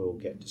that will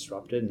get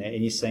disrupted,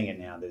 and you're seeing it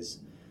now. There's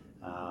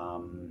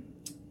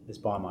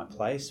Buy My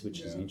Place,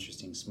 which is an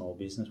interesting small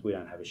business. We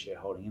don't have a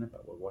shareholding in it,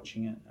 but we're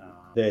watching it.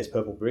 There's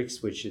Purple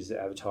Bricks, which is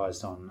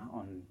advertised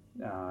on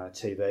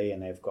TV,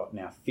 and they've got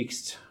now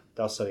fixed.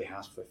 They'll sell your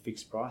house for a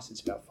fixed price.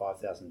 It's about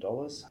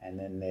 $5,000. And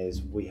then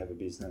we have a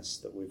business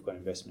that we've got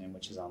investment in,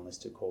 which is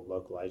unlisted, called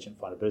Local Agent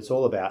Finder. But it's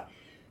all about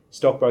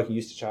stockbroking.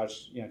 Used to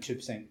charge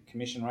 2%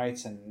 commission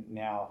rates, and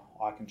now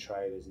I can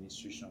trade as an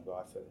institutional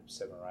guy for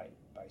 7 or 8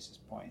 basis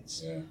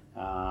points.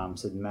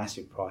 So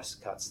massive price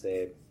cuts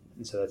there.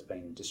 And so that's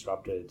been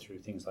disrupted through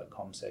things like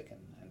CommSec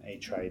and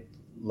E-Trade,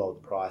 lowered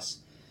the price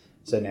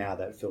So now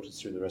that filters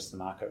through the rest of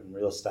the market. In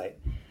real estate,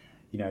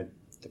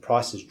 the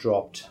price has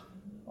dropped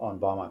on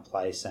Buy My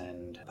Place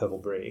and Purple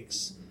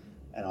Bricks,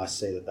 and I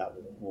see that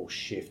will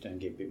shift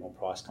and give a bit more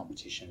price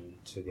competition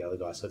to the other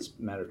guys. So it's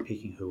a matter of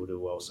picking who will do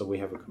well. So we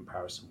have a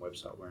comparison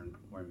website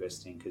we're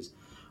investing, because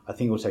I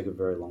think it will take a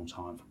very long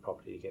time for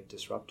property to get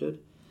disrupted.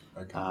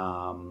 Okay.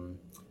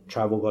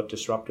 Travel got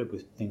disrupted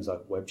with things like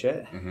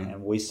Webjet, Mm-hmm.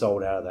 and we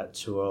sold out of that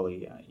too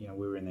early.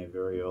 We were in there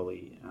very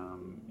early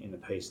in the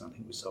piece, and I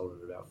think we sold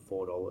it at about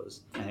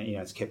 $4. And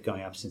it's kept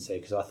going up since then,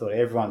 because I thought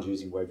everyone's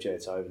using Webjet,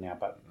 it's over now.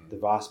 But the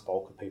vast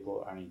bulk of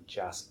people are only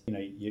just,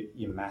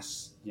 your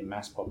mass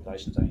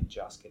population's only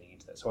just getting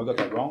into that. So I got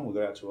that wrong. We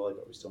got out too early,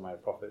 but we still made a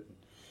profit.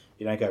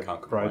 You don't go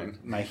Can't broke complain.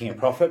 making a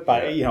profit,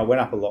 but it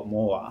went up a lot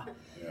more.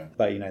 Yeah.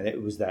 But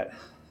it was that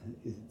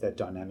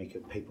dynamic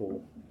of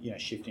people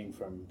shifting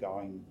from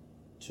going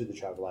to the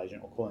travel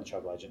agent or calling the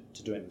travel agent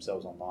to doing it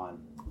themselves online.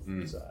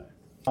 So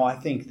I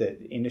think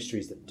that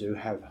industries that do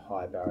have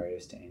high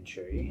barriers to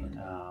entry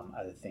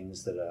are the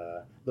things that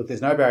are... Look,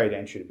 there's no barrier to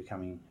entry to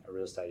becoming a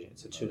real estate agent.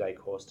 It's a 2-day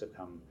course to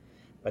come.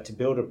 But to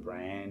build a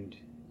brand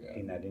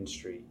in that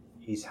industry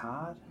is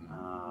hard.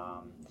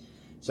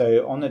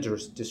 So on the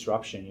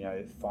disruption,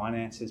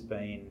 finance has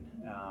been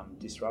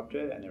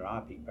disrupted, and there are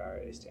big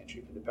barriers to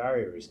entry. But the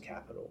barrier is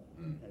capital.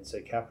 And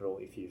so capital,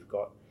 if you've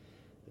got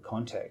the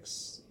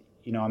context...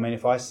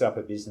 if I set up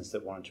a business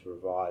that wanted to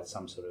provide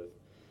some sort of...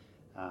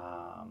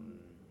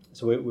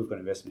 so we've got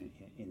investment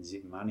in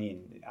Zip Money,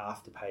 and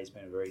Afterpay has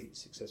been a very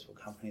successful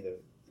company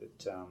that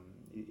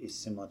is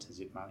similar to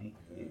Zip Money.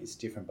 It's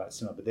different but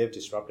similar, but they've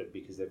disrupted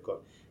because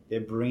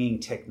they're bringing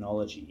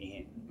technology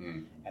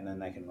in, and then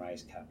they can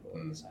raise capital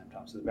at the same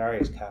time. So the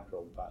barrier is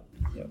capital, but...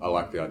 I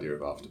like the idea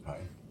of Afterpay.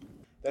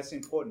 That's an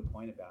important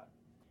point about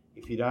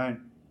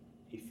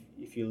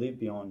if you live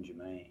beyond your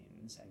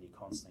means and you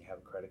constantly have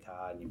a credit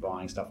card and you're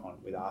buying stuff on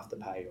with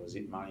Afterpay or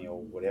Zip Money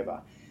or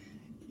whatever,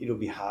 it'll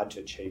be hard to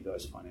achieve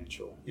those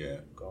financial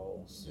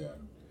goals. Yeah.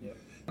 Yeah.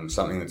 And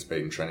something that's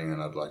been trending,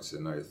 and I'd like to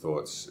know your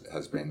thoughts,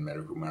 has been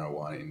medical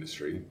marijuana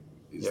industry.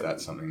 Is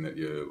that something that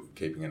you're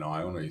keeping an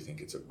eye on, or you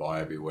think it's a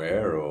buyer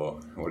beware,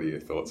 or what are your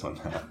thoughts on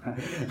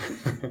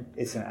that?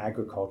 It's an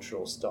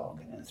agricultural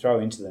stock, and throw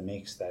into the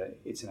mix that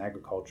it's an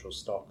agricultural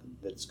stock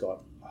that's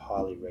got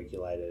highly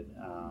regulated,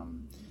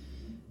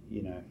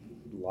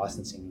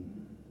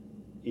 licensing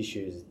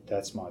issues.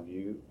 That's my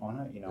view on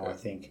it. I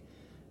think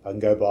I can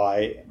go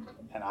buy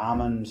an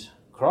almond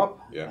crop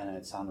and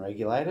it's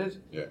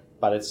unregulated,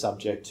 but it's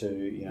subject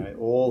to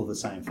all the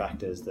same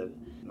factors that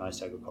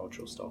most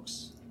agricultural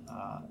stocks.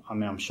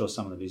 I'm sure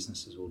some of the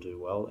businesses will do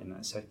well in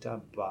that sector,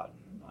 but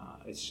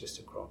it's just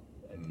a crop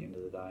at the end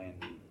of the day,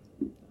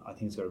 and I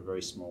think it's got a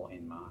very small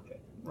end market.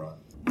 Right.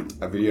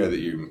 A video that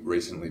you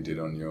recently did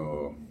on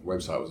your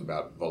website was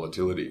about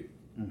volatility.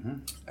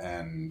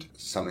 And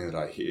something that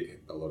I hear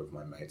a lot of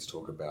my mates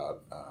talk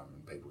about,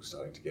 people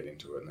starting to get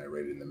into it and they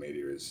read it in the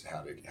media, is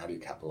how do you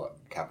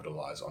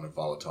capitalize on a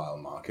volatile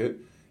market?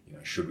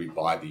 Should we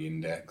buy the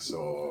index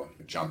or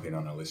jump in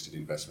on a listed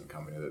investment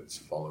company that's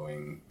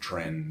following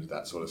trend,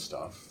 that sort of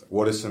stuff?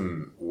 What are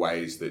some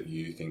ways that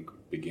you think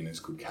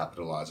beginners could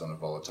capitalize on a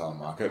volatile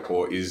market,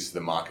 or is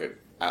the market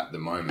at the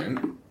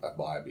moment a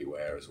buyer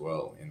beware as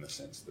well, in the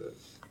sense that...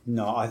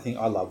 No, I think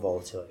I love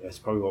volatility. That's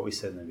probably what we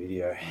said in the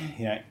video.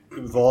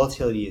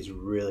 Volatility is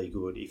really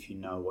good if you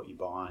know what you're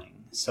buying.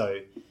 So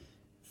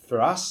for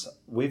us,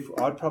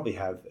 I'd probably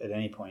have at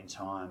any point in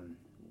time,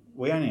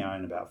 we only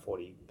own about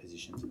 40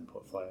 positions in the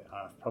portfolio.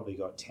 I've probably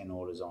got 10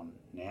 orders on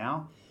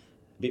now,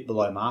 a bit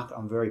below market.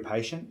 I'm very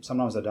patient.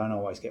 Sometimes I don't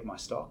always get my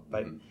stock,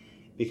 but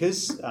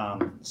because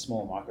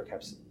small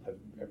microcaps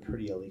are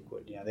pretty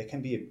illiquid, there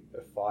can be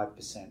a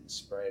 5%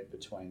 spread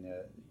between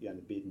the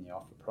bid and the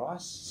offer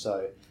price.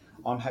 So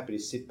I'm happy to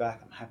sit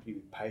back. I'm happy to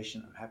be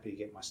patient. I'm happy to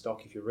get my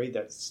stock. If you read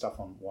that stuff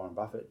on Warren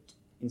Buffett,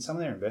 in some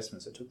of their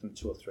investments, it took them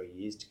 2 or 3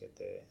 years to get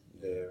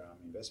their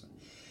investment.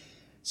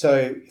 So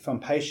if I'm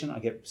patient, I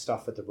get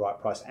stuff at the right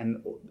price.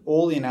 And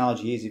all the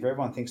analogy is, if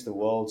everyone thinks the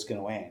world's going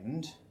to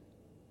end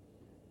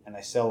and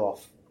they sell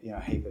off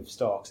a heap of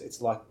stocks, it's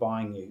like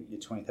buying your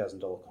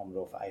 $20,000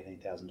 Commodore for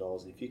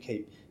 $18,000. And if you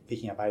keep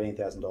picking up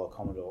 $18,000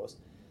 Commodores,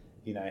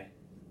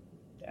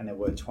 and they're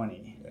worth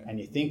 20, and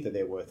you think that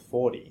they're worth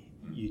 40,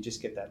 you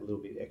just get that little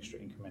bit extra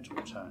incremental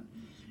return.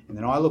 And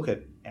then I look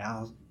at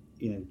our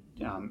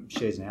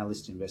shares in our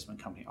listed investment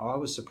company. I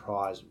was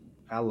surprised.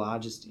 Our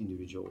largest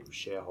individual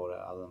shareholder,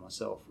 other than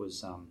myself,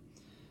 was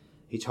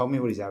he told me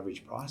what his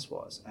average price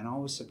was, and I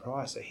was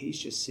surprised. So he's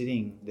just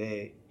sitting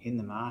there in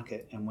the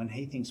market, and when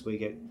he thinks we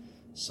get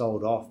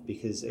sold off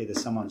because either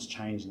someone's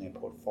changed in their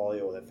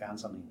portfolio or they found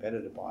something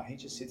better to buy, he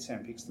just sits there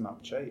and picks them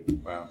up cheap.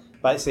 Wow.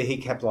 Basically, he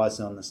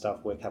capitalizes on the stuff.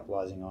 We're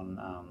capitalizing on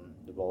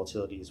the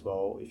volatility as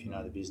well, if you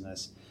know the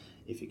business,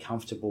 if you're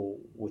comfortable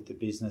with the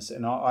business.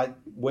 And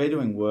we're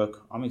doing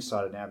work. I'm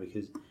excited now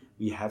because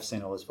we have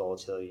seen all this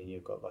volatility, and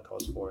you've got like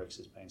Oz Forex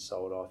has been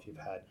sold off. You've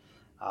had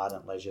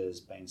Ardent Leisure's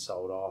been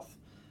sold off.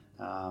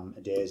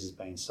 Adairs has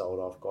been sold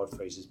off,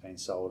 Godfrey's has been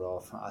sold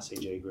off,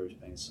 RCG Group's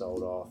been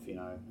sold off,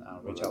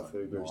 Retail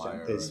Food Group's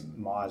there's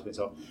Myers been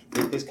sold.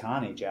 There's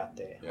carnage out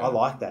there. Yeah. I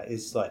like that.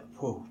 It's like,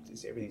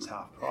 everything's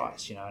half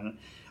price, and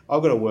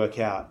I've got to work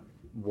out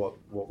what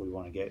we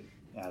want to get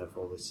out of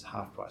all this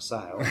half price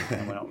sale,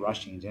 and we're not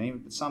rushing into any,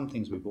 but some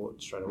things we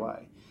bought straight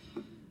away.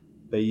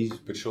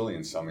 But surely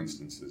in some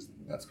instances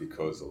that's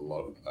because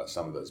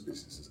some of those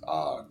businesses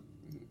are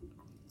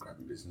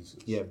crappy businesses.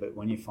 Yeah, but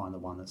when you find the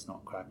one that's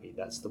not crappy,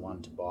 that's the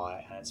one to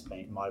buy, and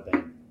it might have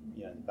been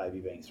the baby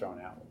being thrown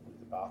out with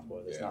the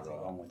bathwater. There's nothing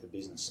wrong with the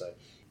business. So,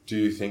 do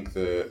you think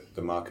the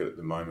market at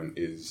the moment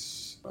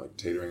is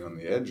teetering on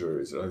the edge, or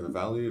is it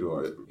overvalued,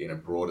 or in a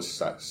broader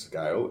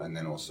scale, and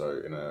then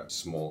also in a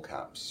small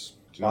caps?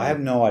 I have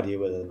no idea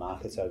whether the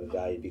market's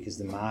overvalued, because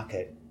the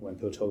market, when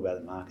people talk about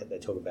the market, they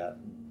talk about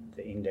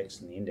the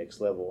index and the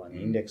index level, and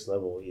the index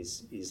level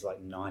is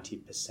like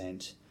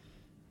 90%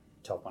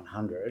 top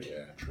 100,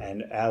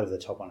 and out of the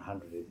top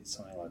 100 it's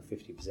something like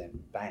 50%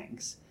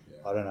 banks.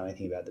 I don't know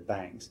anything about the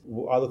banks.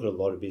 I look at a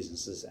lot of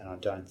businesses and I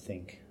don't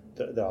think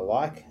that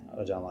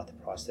I don't like the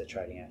price they're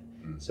trading at.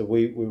 So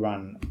we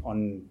run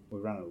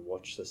a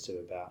watch list of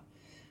about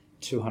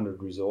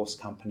 200 resource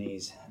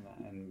companies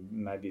and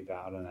maybe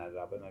about, I don't add it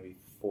up, but maybe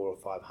 400 or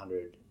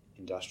 500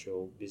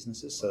 industrial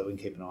businesses, so that we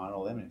can keep an eye on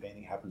all them, and if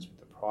anything happens with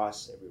the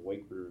price, every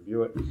week we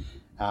review it,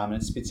 and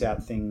it spits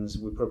out things.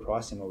 We put a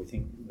price in where we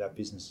think that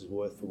business is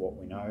worth for what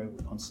we know.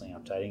 We're constantly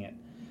updating it.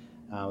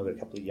 We've got a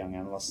couple of young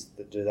analysts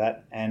that do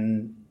that,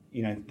 and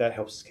that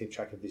helps us keep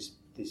track of this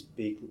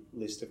big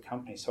list of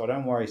companies. So I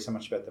don't worry so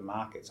much about the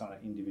markets on an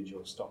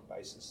individual stock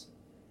basis.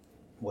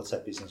 What's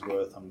that business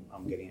worth?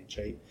 I'm getting it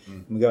cheap.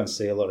 And we go and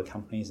see a lot of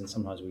companies, and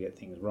sometimes we get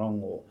things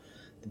wrong, or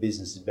the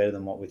business is better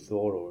than what we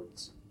thought, or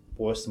it's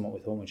worse than what we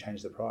thought, and we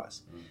change the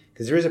price.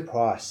 Because there is a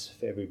price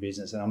for every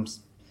business, and I'm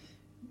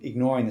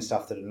ignoring the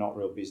stuff that are not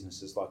real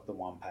businesses, like the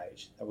one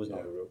page. That was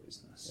not a real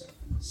business.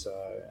 So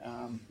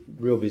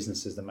real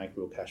businesses that make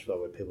real cash flow,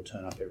 where people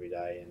turn up every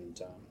day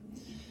and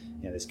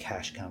there's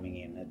cash coming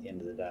in at the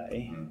end of the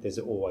day, there's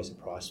always a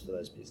price for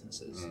those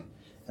businesses.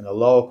 And the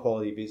lower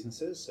quality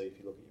businesses, so if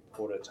you look at your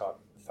Porter type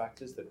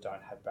factors that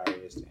don't have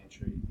barriers to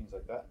entry, things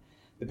like that,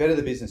 the better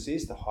the business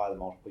is, the higher the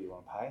multiple you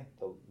want to pay.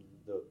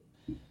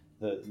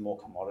 The more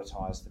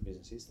commoditized the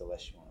business is, the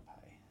less you want to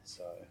pay.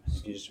 So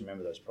if you just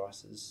remember those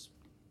prices.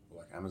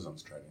 Like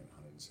Amazon's trading at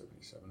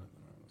 177 at the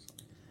moment or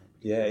something.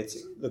 Yeah,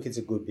 it's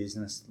a good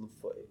business.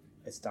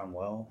 It's done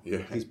well.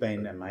 Yeah. He's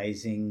been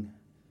amazing.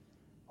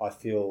 I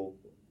feel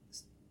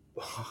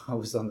I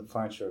was on the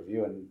Furniture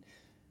Review and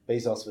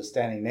Bezos was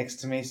standing next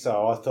to me,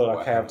 so I thought,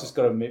 okay, I've just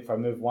got to if I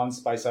move one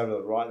space over to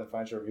the right in the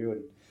Furniture Review,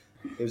 and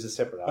it was a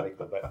separate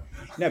article,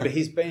 but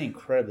he's been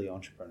incredibly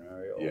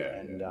entrepreneurial.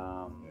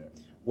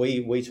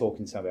 We talk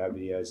in some of our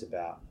videos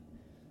about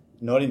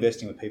not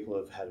investing with people who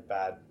have had a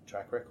bad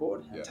track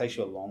record. It takes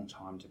you a long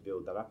time to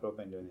build that up. But I've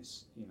been doing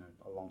this,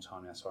 a long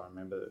time now, so I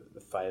remember the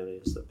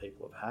failures that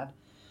people have had.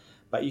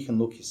 But you can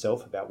look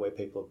yourself about where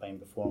people have been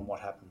before and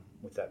what happened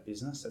with that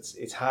business.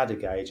 It's hard to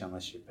gauge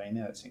unless you've been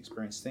there. It's an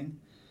experience thing.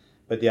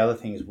 But the other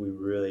thing is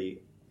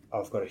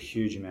I've got a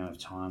huge amount of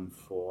time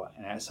for,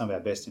 and some of our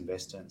best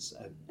investments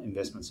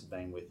have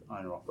been with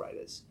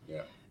owner-operators.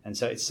 Yeah. And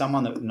so it's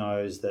someone that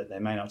knows that they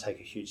may not take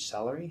a huge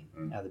salary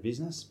out of the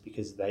business,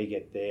 because they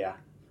get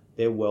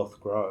their wealth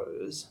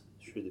grows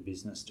through the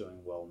business doing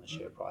well and the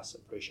share price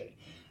appreciating.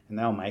 And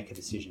they'll make a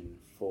decision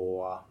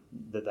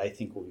that they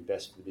think will be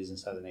best for the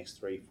business over the next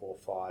 3, 4,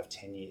 5,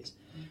 10 years.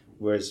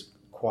 Whereas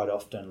quite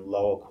often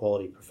lower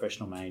quality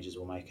professional managers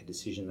will make a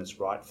decision that's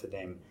right for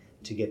them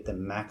to get the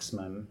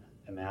maximum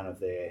amount of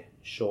their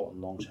short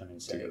and long-term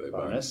incentive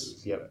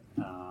bonus.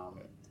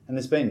 And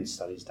there's been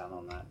studies done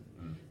on that.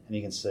 And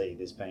you can see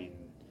there's been,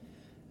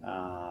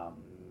 I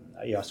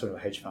was talking to a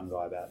hedge fund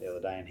guy about the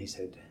other day, and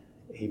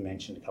he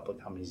mentioned a couple of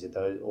companies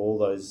that all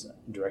those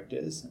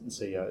directors and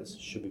CEOs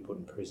should be put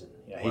in prison.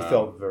 He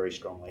felt very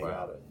strongly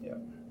about it. Yeah.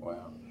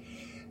 Wow.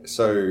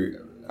 So,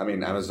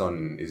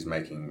 Amazon is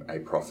making a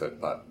profit,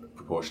 but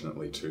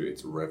proportionately to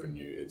its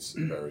revenue, it's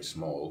very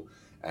small.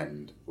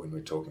 And when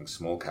we're talking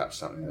small caps,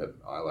 something that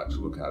I like to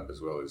look at as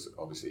well is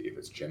obviously if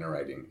it's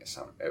generating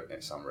some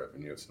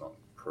revenue, it's not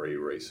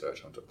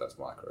pre-research on top, that's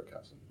micro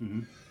caps.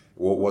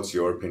 What's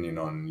your opinion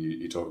on,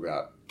 you talk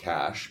about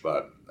cash,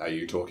 but are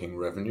you talking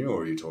revenue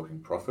or are you talking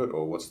profit,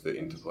 or what's the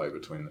interplay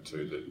between the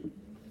two?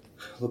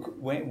 Look,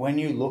 when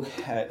you look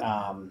at,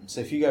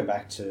 so if you go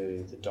back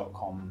to the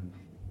dot-com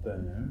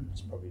boom,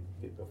 it's probably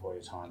a bit before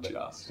your time, but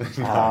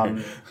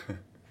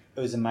it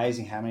was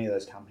amazing how many of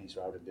those companies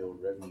were able to build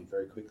revenue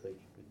very quickly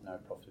with no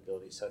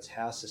profitability. So it's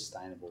how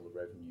sustainable the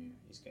revenue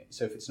is going.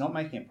 So if it's not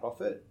making a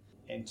profit,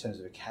 in terms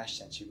of a cash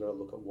sense, you've got to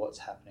look at what's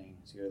happening.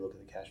 So you've got to look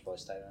at the cash flow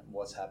statement,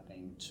 what's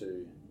happening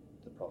to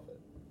the profit.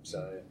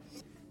 So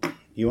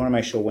you want to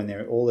make sure when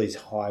there are all these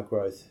high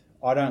growth,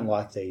 I don't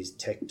like these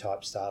tech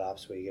type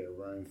startups where you get a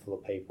room full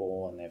of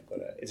people and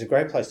it's a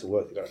great place to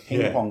work. They've got a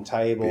ping pong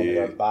table, they've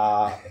got a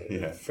bar,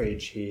 a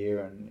fridge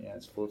here, and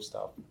it's full of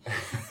stuff.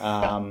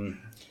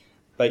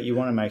 But you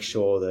want to make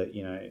sure that,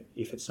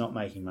 if it's not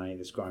making money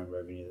that's growing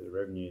revenue, that the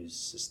revenue is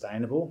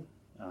sustainable,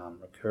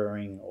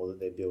 recurring, or that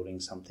they're building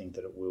something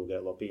that it will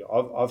get a lot bigger.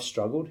 I've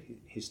struggled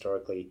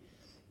historically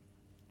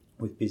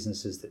with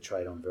businesses that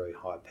trade on very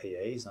high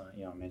PEs.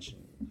 I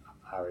mentioned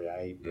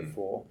REA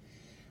before.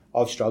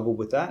 I've struggled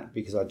with that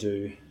because I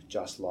do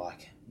just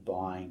like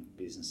buying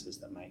businesses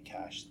that make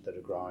cash, that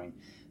are growing.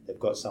 They've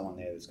got someone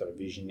there that's got a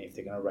vision. If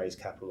they're going to raise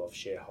capital off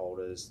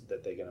shareholders,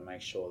 that they're going to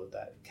make sure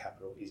that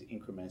capital is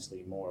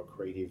incrementally more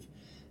accretive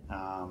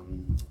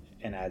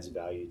and adds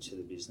value to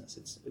the business.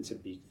 It's a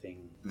big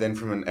thing. Then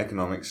from an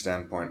economic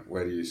standpoint,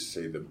 where do you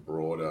see the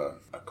broader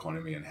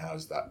economy and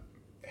how's that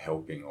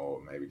helping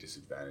or maybe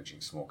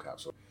disadvantaging small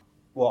caps?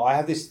 Well, I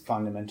have this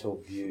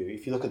fundamental view.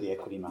 If you look at the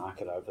equity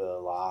market over the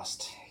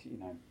last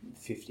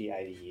 50,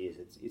 80 years,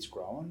 it's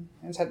grown.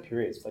 And it's had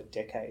periods, like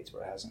decades,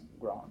 where it hasn't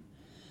grown.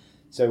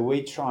 So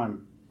we try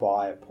and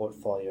buy a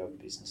portfolio of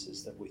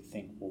businesses that we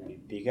think will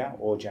be bigger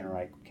or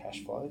generate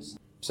cash flows.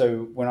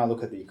 So when I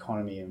look at the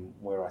economy and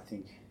where I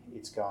think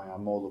it's going, I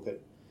more look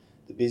at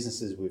the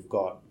businesses we've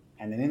got.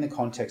 And then in the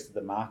context that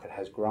the market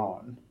has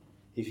grown,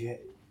 the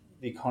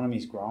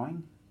economy's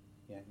growing,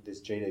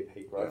 there's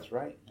GDP growth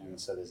rate, and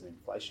so there's an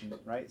inflation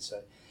rate.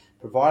 So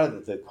provided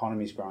that the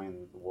economy's growing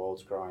and the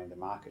world's growing, the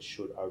market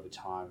should over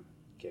time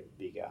get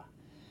bigger.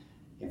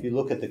 If you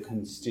look at the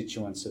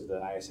constituents of the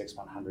ASX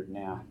 100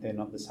 now, they're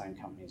not the same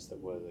companies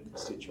that were the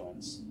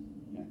constituents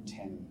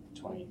 10,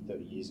 20,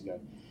 30 years ago.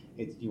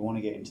 You want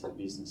to get into the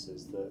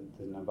businesses. The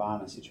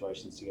nirvana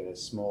situation is to get a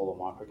small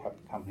or micro cap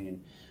company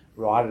and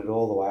ride it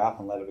all the way up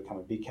and let it become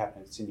a big cap,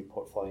 and it's in your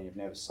portfolio and you've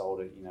never sold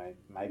it.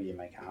 Maybe you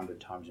make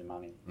 100 times your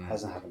money. It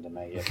hasn't happened to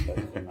me yet,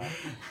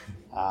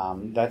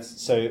 but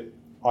that's so.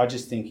 I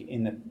just think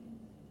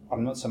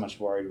I'm not so much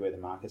worried where the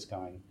market's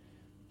going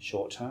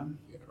short term.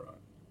 Yeah, right.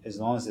 As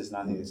long as there's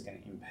nothing that's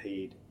going to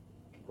impede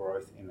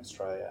growth in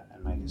Australia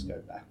and make us go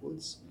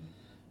backwards.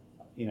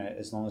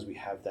 As long as we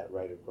have that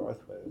rate of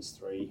growth, whether it's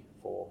 3,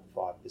 4,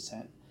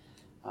 5%,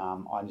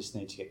 I just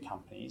need to get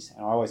companies.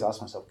 And I always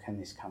ask myself, can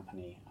this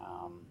company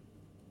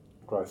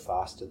grow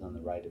faster than the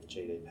rate of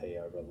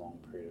GDP over a long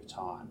period of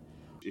time?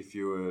 If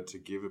you were to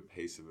give a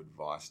piece of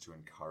advice to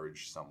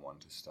encourage someone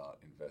to start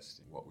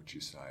investing, what would you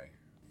say?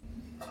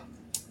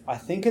 I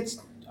think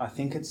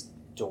it's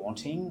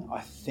daunting.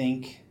 I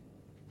think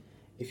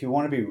if you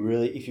want to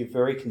be if you're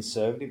very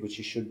conservative, which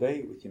you should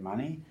be with your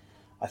money,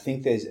 I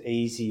think there's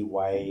easy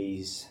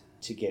ways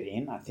to get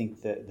in. I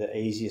think that the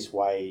easiest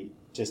way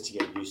just to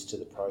get used to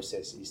the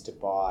process is to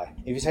buy.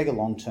 If you take a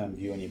long-term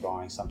view and you're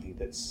buying something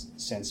that's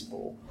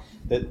sensible,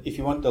 that if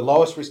you want the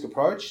lowest risk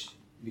approach,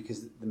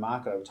 because the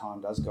market over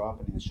time does go up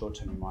and in the short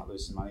term you might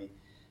lose some money,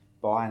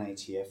 buy an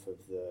ETF of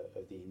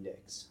the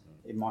index.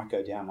 It might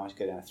go down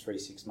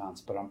 3-6 months,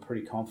 but I'm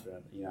pretty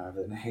confident,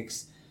 over the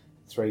next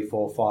 3,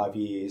 4, 5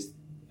 years,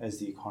 as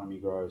the economy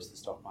grows, the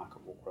stock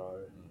market will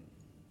grow.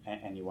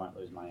 And you won't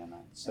lose money on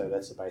that. So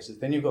that's the basis.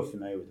 Then you've got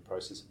familiar with the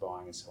process of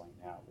buying and selling,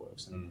 how it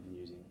works, and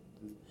using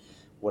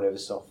whatever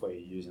software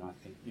you're using. I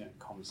think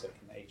Comsec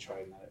and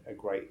E-Trade are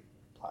great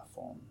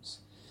platforms.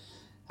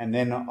 And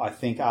then I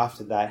think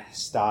after that,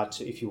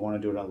 if you want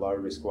to do it in a low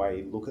risk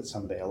way, look at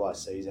some of the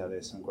LICs out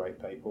there. Some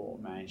great people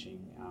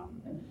managing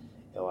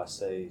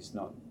LICs,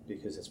 not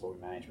because that's what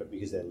we manage, but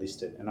because they're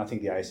listed. And I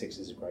think the ASX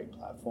is a great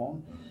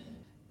platform.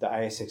 The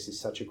ASX is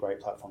such a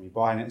great platform. You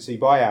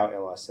buy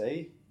our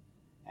LIC.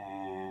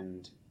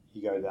 And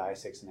you go to the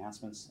ASX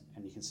announcements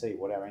and you can see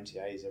what our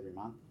NTA is every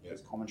month. Yep.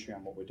 There's commentary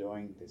on what we're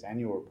doing. There's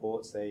annual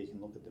reports there. You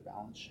can look at the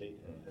balance sheet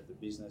of the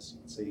business. You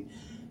can see,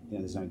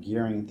 there's no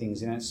gearing and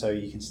things in it. So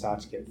you can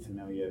start to get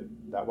familiar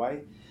that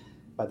way.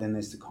 But then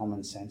there's the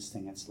common sense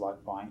thing. It's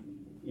like buying,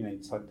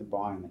 it's like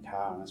buying the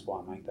car, and that's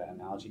why I make that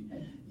analogy.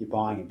 You're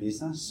buying a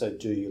business. So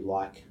do you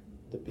like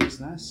the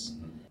business?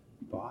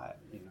 Buy it,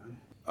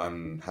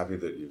 I'm happy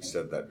that you've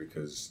said that,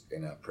 because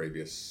in our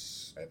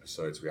previous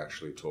episodes we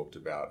actually talked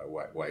about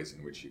ways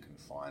in which you can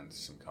find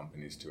some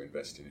companies to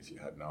invest in if you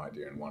had no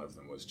idea, and one of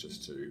them was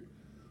just to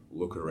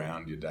look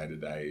around your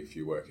day-to-day. If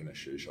you work in a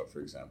shoe shop, for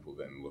example,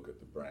 then look at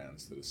the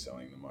brands that are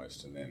selling the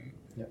most and then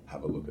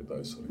have a look at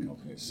those sort of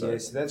companies. So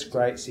that's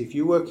great. So if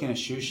you work in a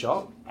shoe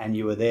shop and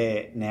you were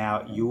there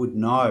now, you would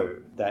know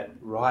that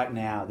right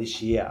now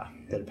this year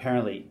that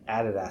apparently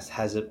Adidas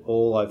has it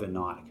all over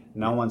Nike.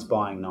 No one's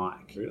buying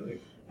Nike.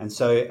 Really?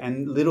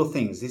 And little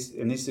things, this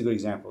is a good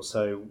example.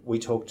 So we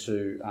talked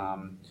to,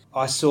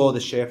 I saw the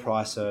share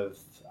price of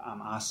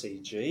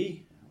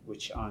RCG,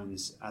 which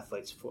owns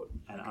Athlete's Foot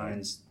and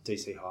owns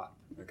DC Hype.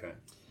 Okay.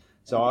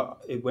 So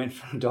it went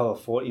from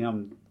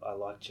 $1.40, I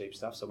like cheap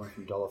stuff, so I went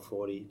from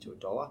 $1.40 to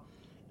 $1.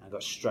 And I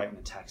got straight in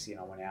the taxi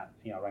and I went out,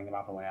 I rang them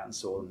up and went out and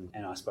saw them,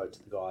 and I spoke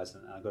to the guys,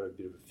 and I got a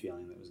bit of a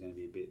feeling that it was going to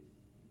be a bit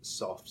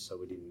soft, so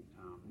we didn't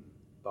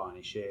buy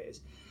any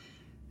shares.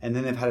 And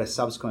then they've had a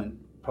subsequent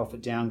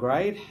profit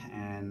downgrade,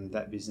 and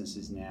that business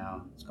is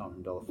now, it's gone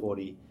from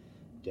 $1.40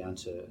 down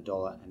to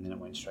 $1, and then it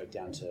went straight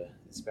down to,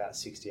 it's about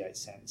 68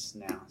 cents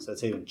now. So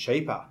it's even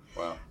cheaper.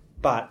 Wow.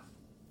 But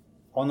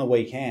on the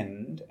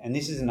weekend, and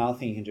this is another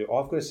thing you can do,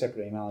 I've got a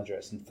separate email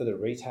address, and for the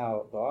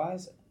retail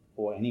guys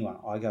or anyone,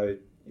 I go,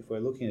 if we're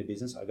looking at a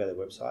business, I go to their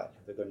website.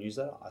 If they've got a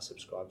newsletter, I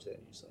subscribe to their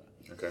newsletter.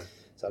 Okay.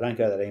 So I don't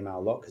go to that email a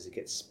lot because it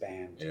gets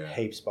spammed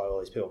heaps by all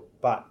these people.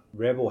 But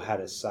Rebel had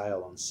a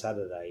sale on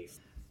Saturday.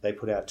 They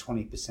put out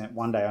 20%,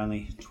 one day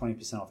only,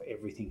 20% off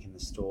everything in the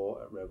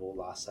store at Rebel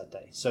last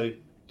Saturday. So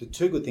the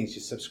two good things,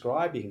 you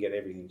subscribe, you can get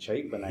everything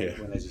cheap when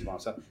there's just one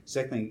stuff.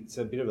 Secondly, it's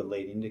a bit of a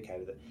lead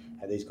indicator that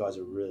these guys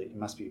are really, it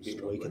must be a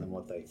bit weaker than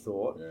what they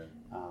thought. Yeah.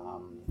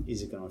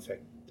 Is it going to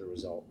affect the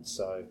result?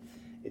 So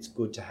it's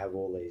good to have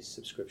all these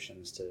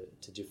subscriptions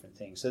to different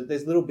things. So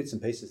there's little bits and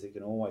pieces that you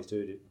can always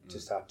do to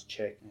start to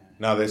check. Yeah.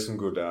 No, there's some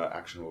good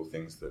actionable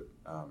things that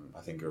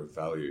I think are of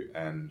value,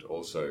 and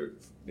also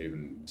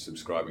even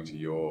subscribing to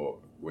your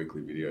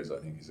weekly videos I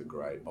think is a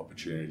great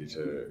opportunity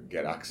to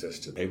get access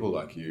to people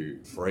like you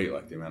free.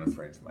 Like the amount of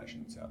free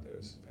information that's out there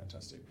is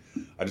fantastic.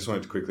 I just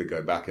wanted to quickly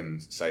go back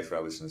and say for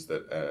our listeners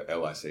that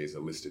LIC is a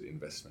listed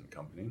investment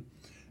company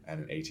and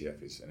an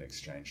ETF is an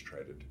exchange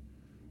traded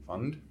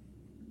fund.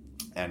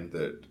 And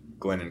that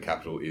Glennon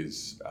Capital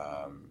is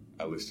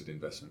a listed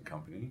investment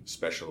company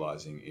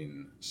specialising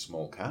in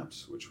small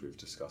caps, which we've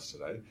discussed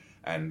today,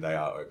 and they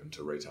are open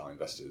to retail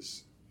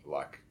investors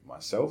like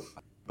myself.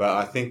 But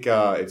I think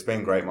it's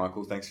been great,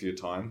 Michael. Thanks for your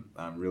time.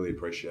 Really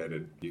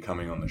appreciated you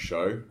coming on the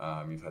show.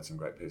 You've had some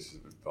great pieces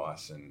of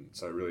advice, and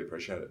so really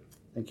appreciate it.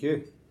 Thank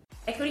you.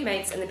 Equity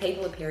Mates and the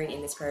people appearing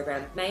in this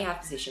program may have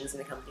positions in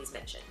the companies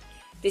mentioned.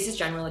 This is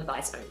general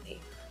advice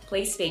only.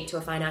 Please speak to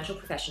a financial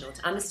professional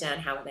to understand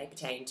how it may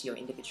pertain to your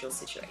individual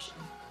situation.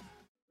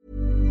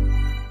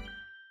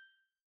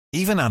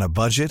 Even on a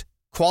budget,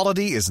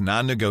 quality is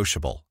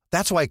non-negotiable.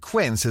 That's why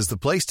Quince is the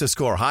place to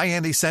score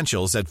high-end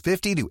essentials at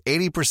 50 to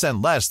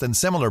 80% less than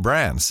similar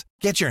brands.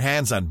 Get your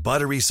hands on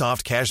buttery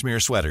soft cashmere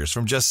sweaters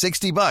from just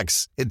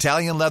 $60,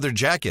 Italian leather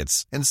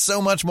jackets, and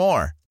so much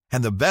more.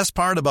 And the best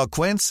part about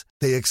Quince,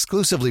 they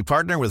exclusively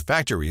partner with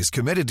factories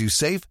committed to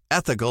safe,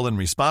 ethical, and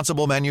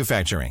responsible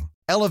manufacturing.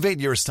 Elevate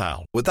your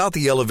style without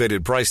the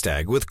elevated price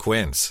tag with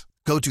Quince.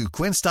 Go to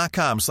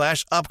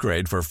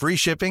quince.com/upgrade for free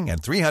shipping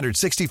and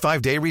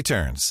 365-day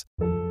returns.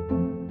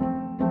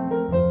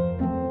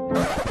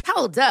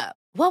 Hold up.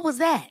 What was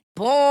that?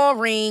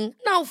 Boring.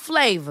 No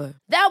flavor.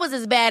 That was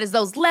as bad as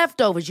those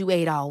leftovers you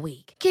ate all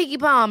week. Keke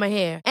Palmer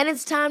here. And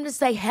it's time to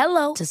say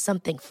hello to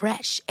something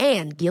fresh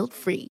and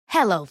guilt-free.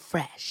 Hello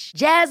Fresh.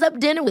 Jazz up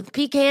dinner with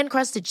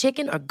pecan-crusted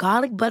chicken or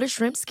garlic butter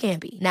shrimp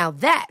scampi. Now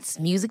that's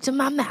music to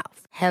my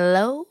mouth.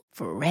 Hello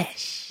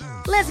Fresh.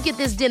 Let's get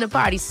this dinner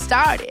party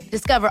started.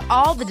 Discover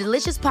all the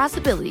delicious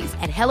possibilities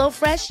at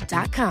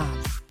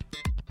HelloFresh.com.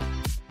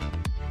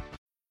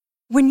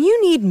 When you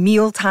need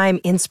mealtime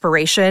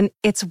inspiration,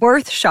 it's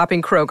worth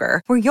shopping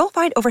Kroger, where you'll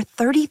find over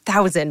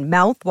 30,000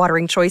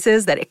 mouth-watering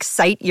choices that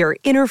excite your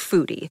inner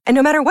foodie. And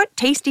no matter what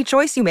tasty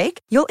choice you make,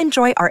 you'll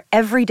enjoy our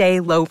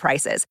everyday low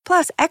prices,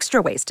 plus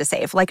extra ways to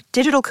save, like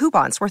digital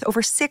coupons worth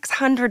over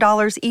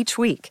 $600 each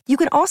week. You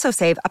can also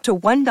save up to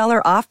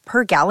 $1 off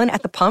per gallon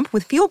at the pump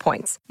with fuel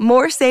points.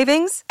 More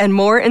savings and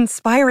more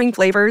inspiring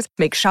flavors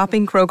make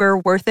shopping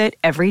Kroger worth it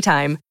every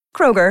time.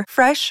 Kroger,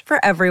 fresh for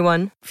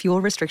everyone.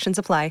 Fuel restrictions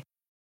apply.